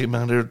actually came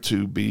out here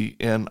to be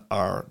in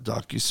our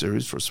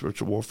docu-series for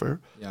spiritual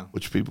warfare,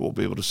 which people will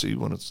be able to see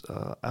when it's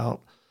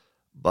out.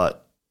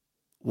 But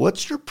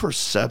what's your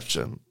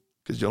perception,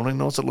 because you only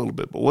know us a little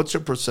bit, but what's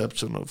your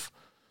perception of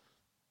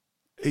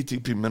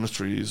ATP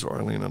Ministries or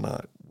Eileen and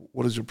I?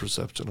 What is your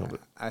perception of it?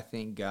 I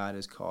think God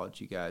has called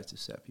you guys to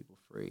set people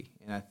free.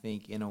 And I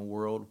think in a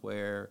world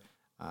where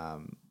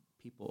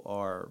people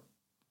are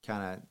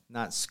kind of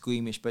not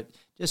squeamish, but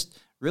just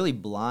really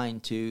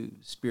blind to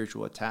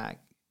spiritual attack,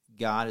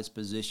 God has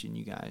positioned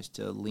you guys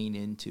to lean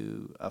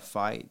into a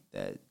fight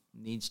that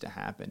needs to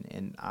happen.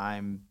 And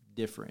I'm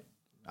different.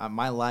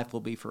 My life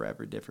will be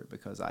forever different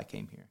because I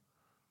came here.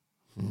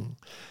 Mm-hmm.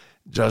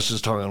 Josh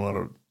is talking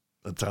about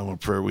a time of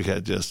prayer we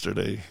had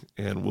yesterday,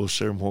 and we'll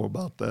share more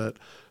about that.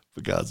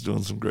 But God's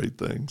doing some great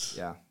things.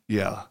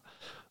 Yeah.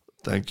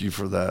 Thank you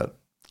for that.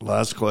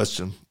 Last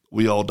question.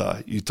 We all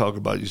die. You talk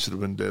about you should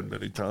have been dead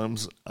many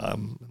times.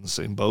 I'm in the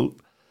same boat.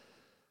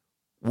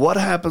 What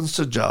happens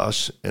to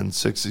Josh in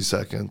 60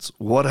 seconds?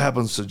 What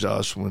happens to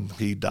Josh when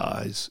he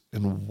dies?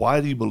 And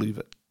why do you believe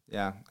it?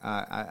 Yeah,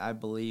 I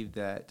believe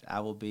that I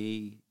will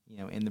be,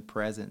 in the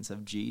presence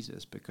of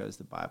Jesus because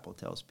the Bible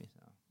tells me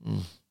so.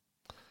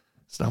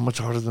 It's not much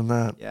harder than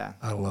that. Yeah.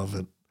 I love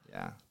it.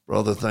 Yeah.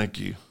 Brother, thank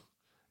you.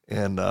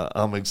 And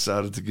I'm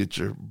excited to get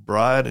your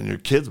bride and your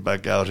kids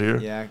back out here.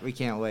 Yeah, we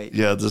can't wait.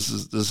 Yeah, this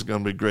is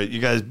going to be great. You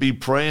guys be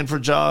praying for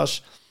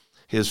Josh,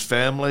 his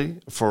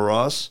family, for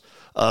us.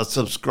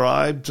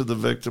 Subscribe to the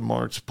Victor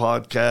Marks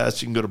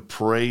podcast. You can go to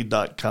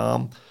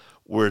pray.com.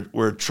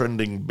 We're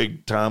trending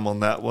big time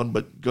on that one,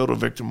 but go to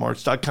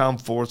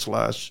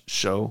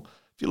victormarks.com/show.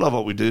 If you love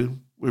what we do,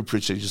 we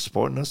appreciate you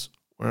supporting us.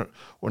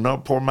 We're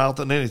not poor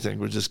mouthing anything.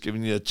 We're just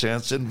giving you a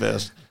chance to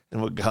invest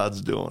in what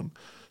God's doing.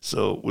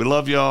 So we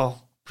love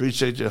y'all.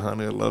 Appreciate you,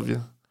 honey. I love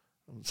you.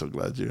 I'm so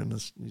glad you're in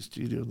this new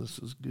studio. This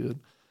is good.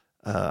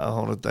 I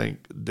want to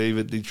thank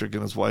David Dietrich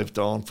and his wife,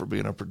 Dawn, for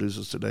being our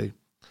producers today.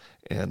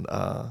 And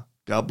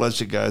God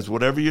bless you guys.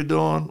 Whatever you're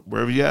doing,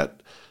 wherever you're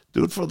at,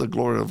 do it for the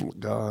glory of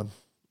God.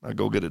 Now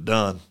go get it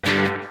done.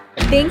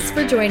 Thanks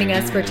for joining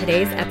us for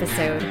today's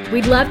episode.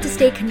 We'd love to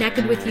stay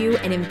connected with you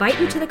and invite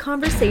you to the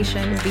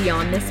conversation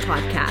beyond this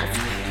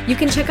podcast. You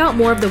can check out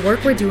more of the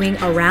work we're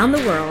doing around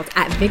the world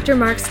at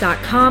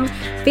victormarks.com,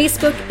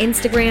 Facebook,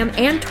 Instagram,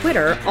 and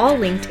Twitter, all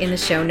linked in the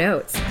show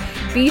notes.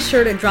 Be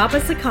sure to drop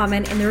us a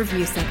comment in the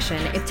review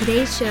section if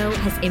today's show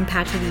has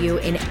impacted you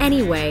in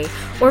any way,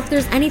 or if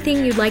there's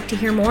anything you'd like to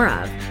hear more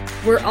of.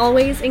 We're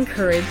always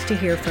encouraged to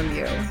hear from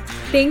you.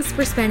 Thanks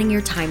for spending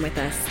your time with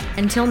us.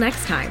 Until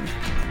next time.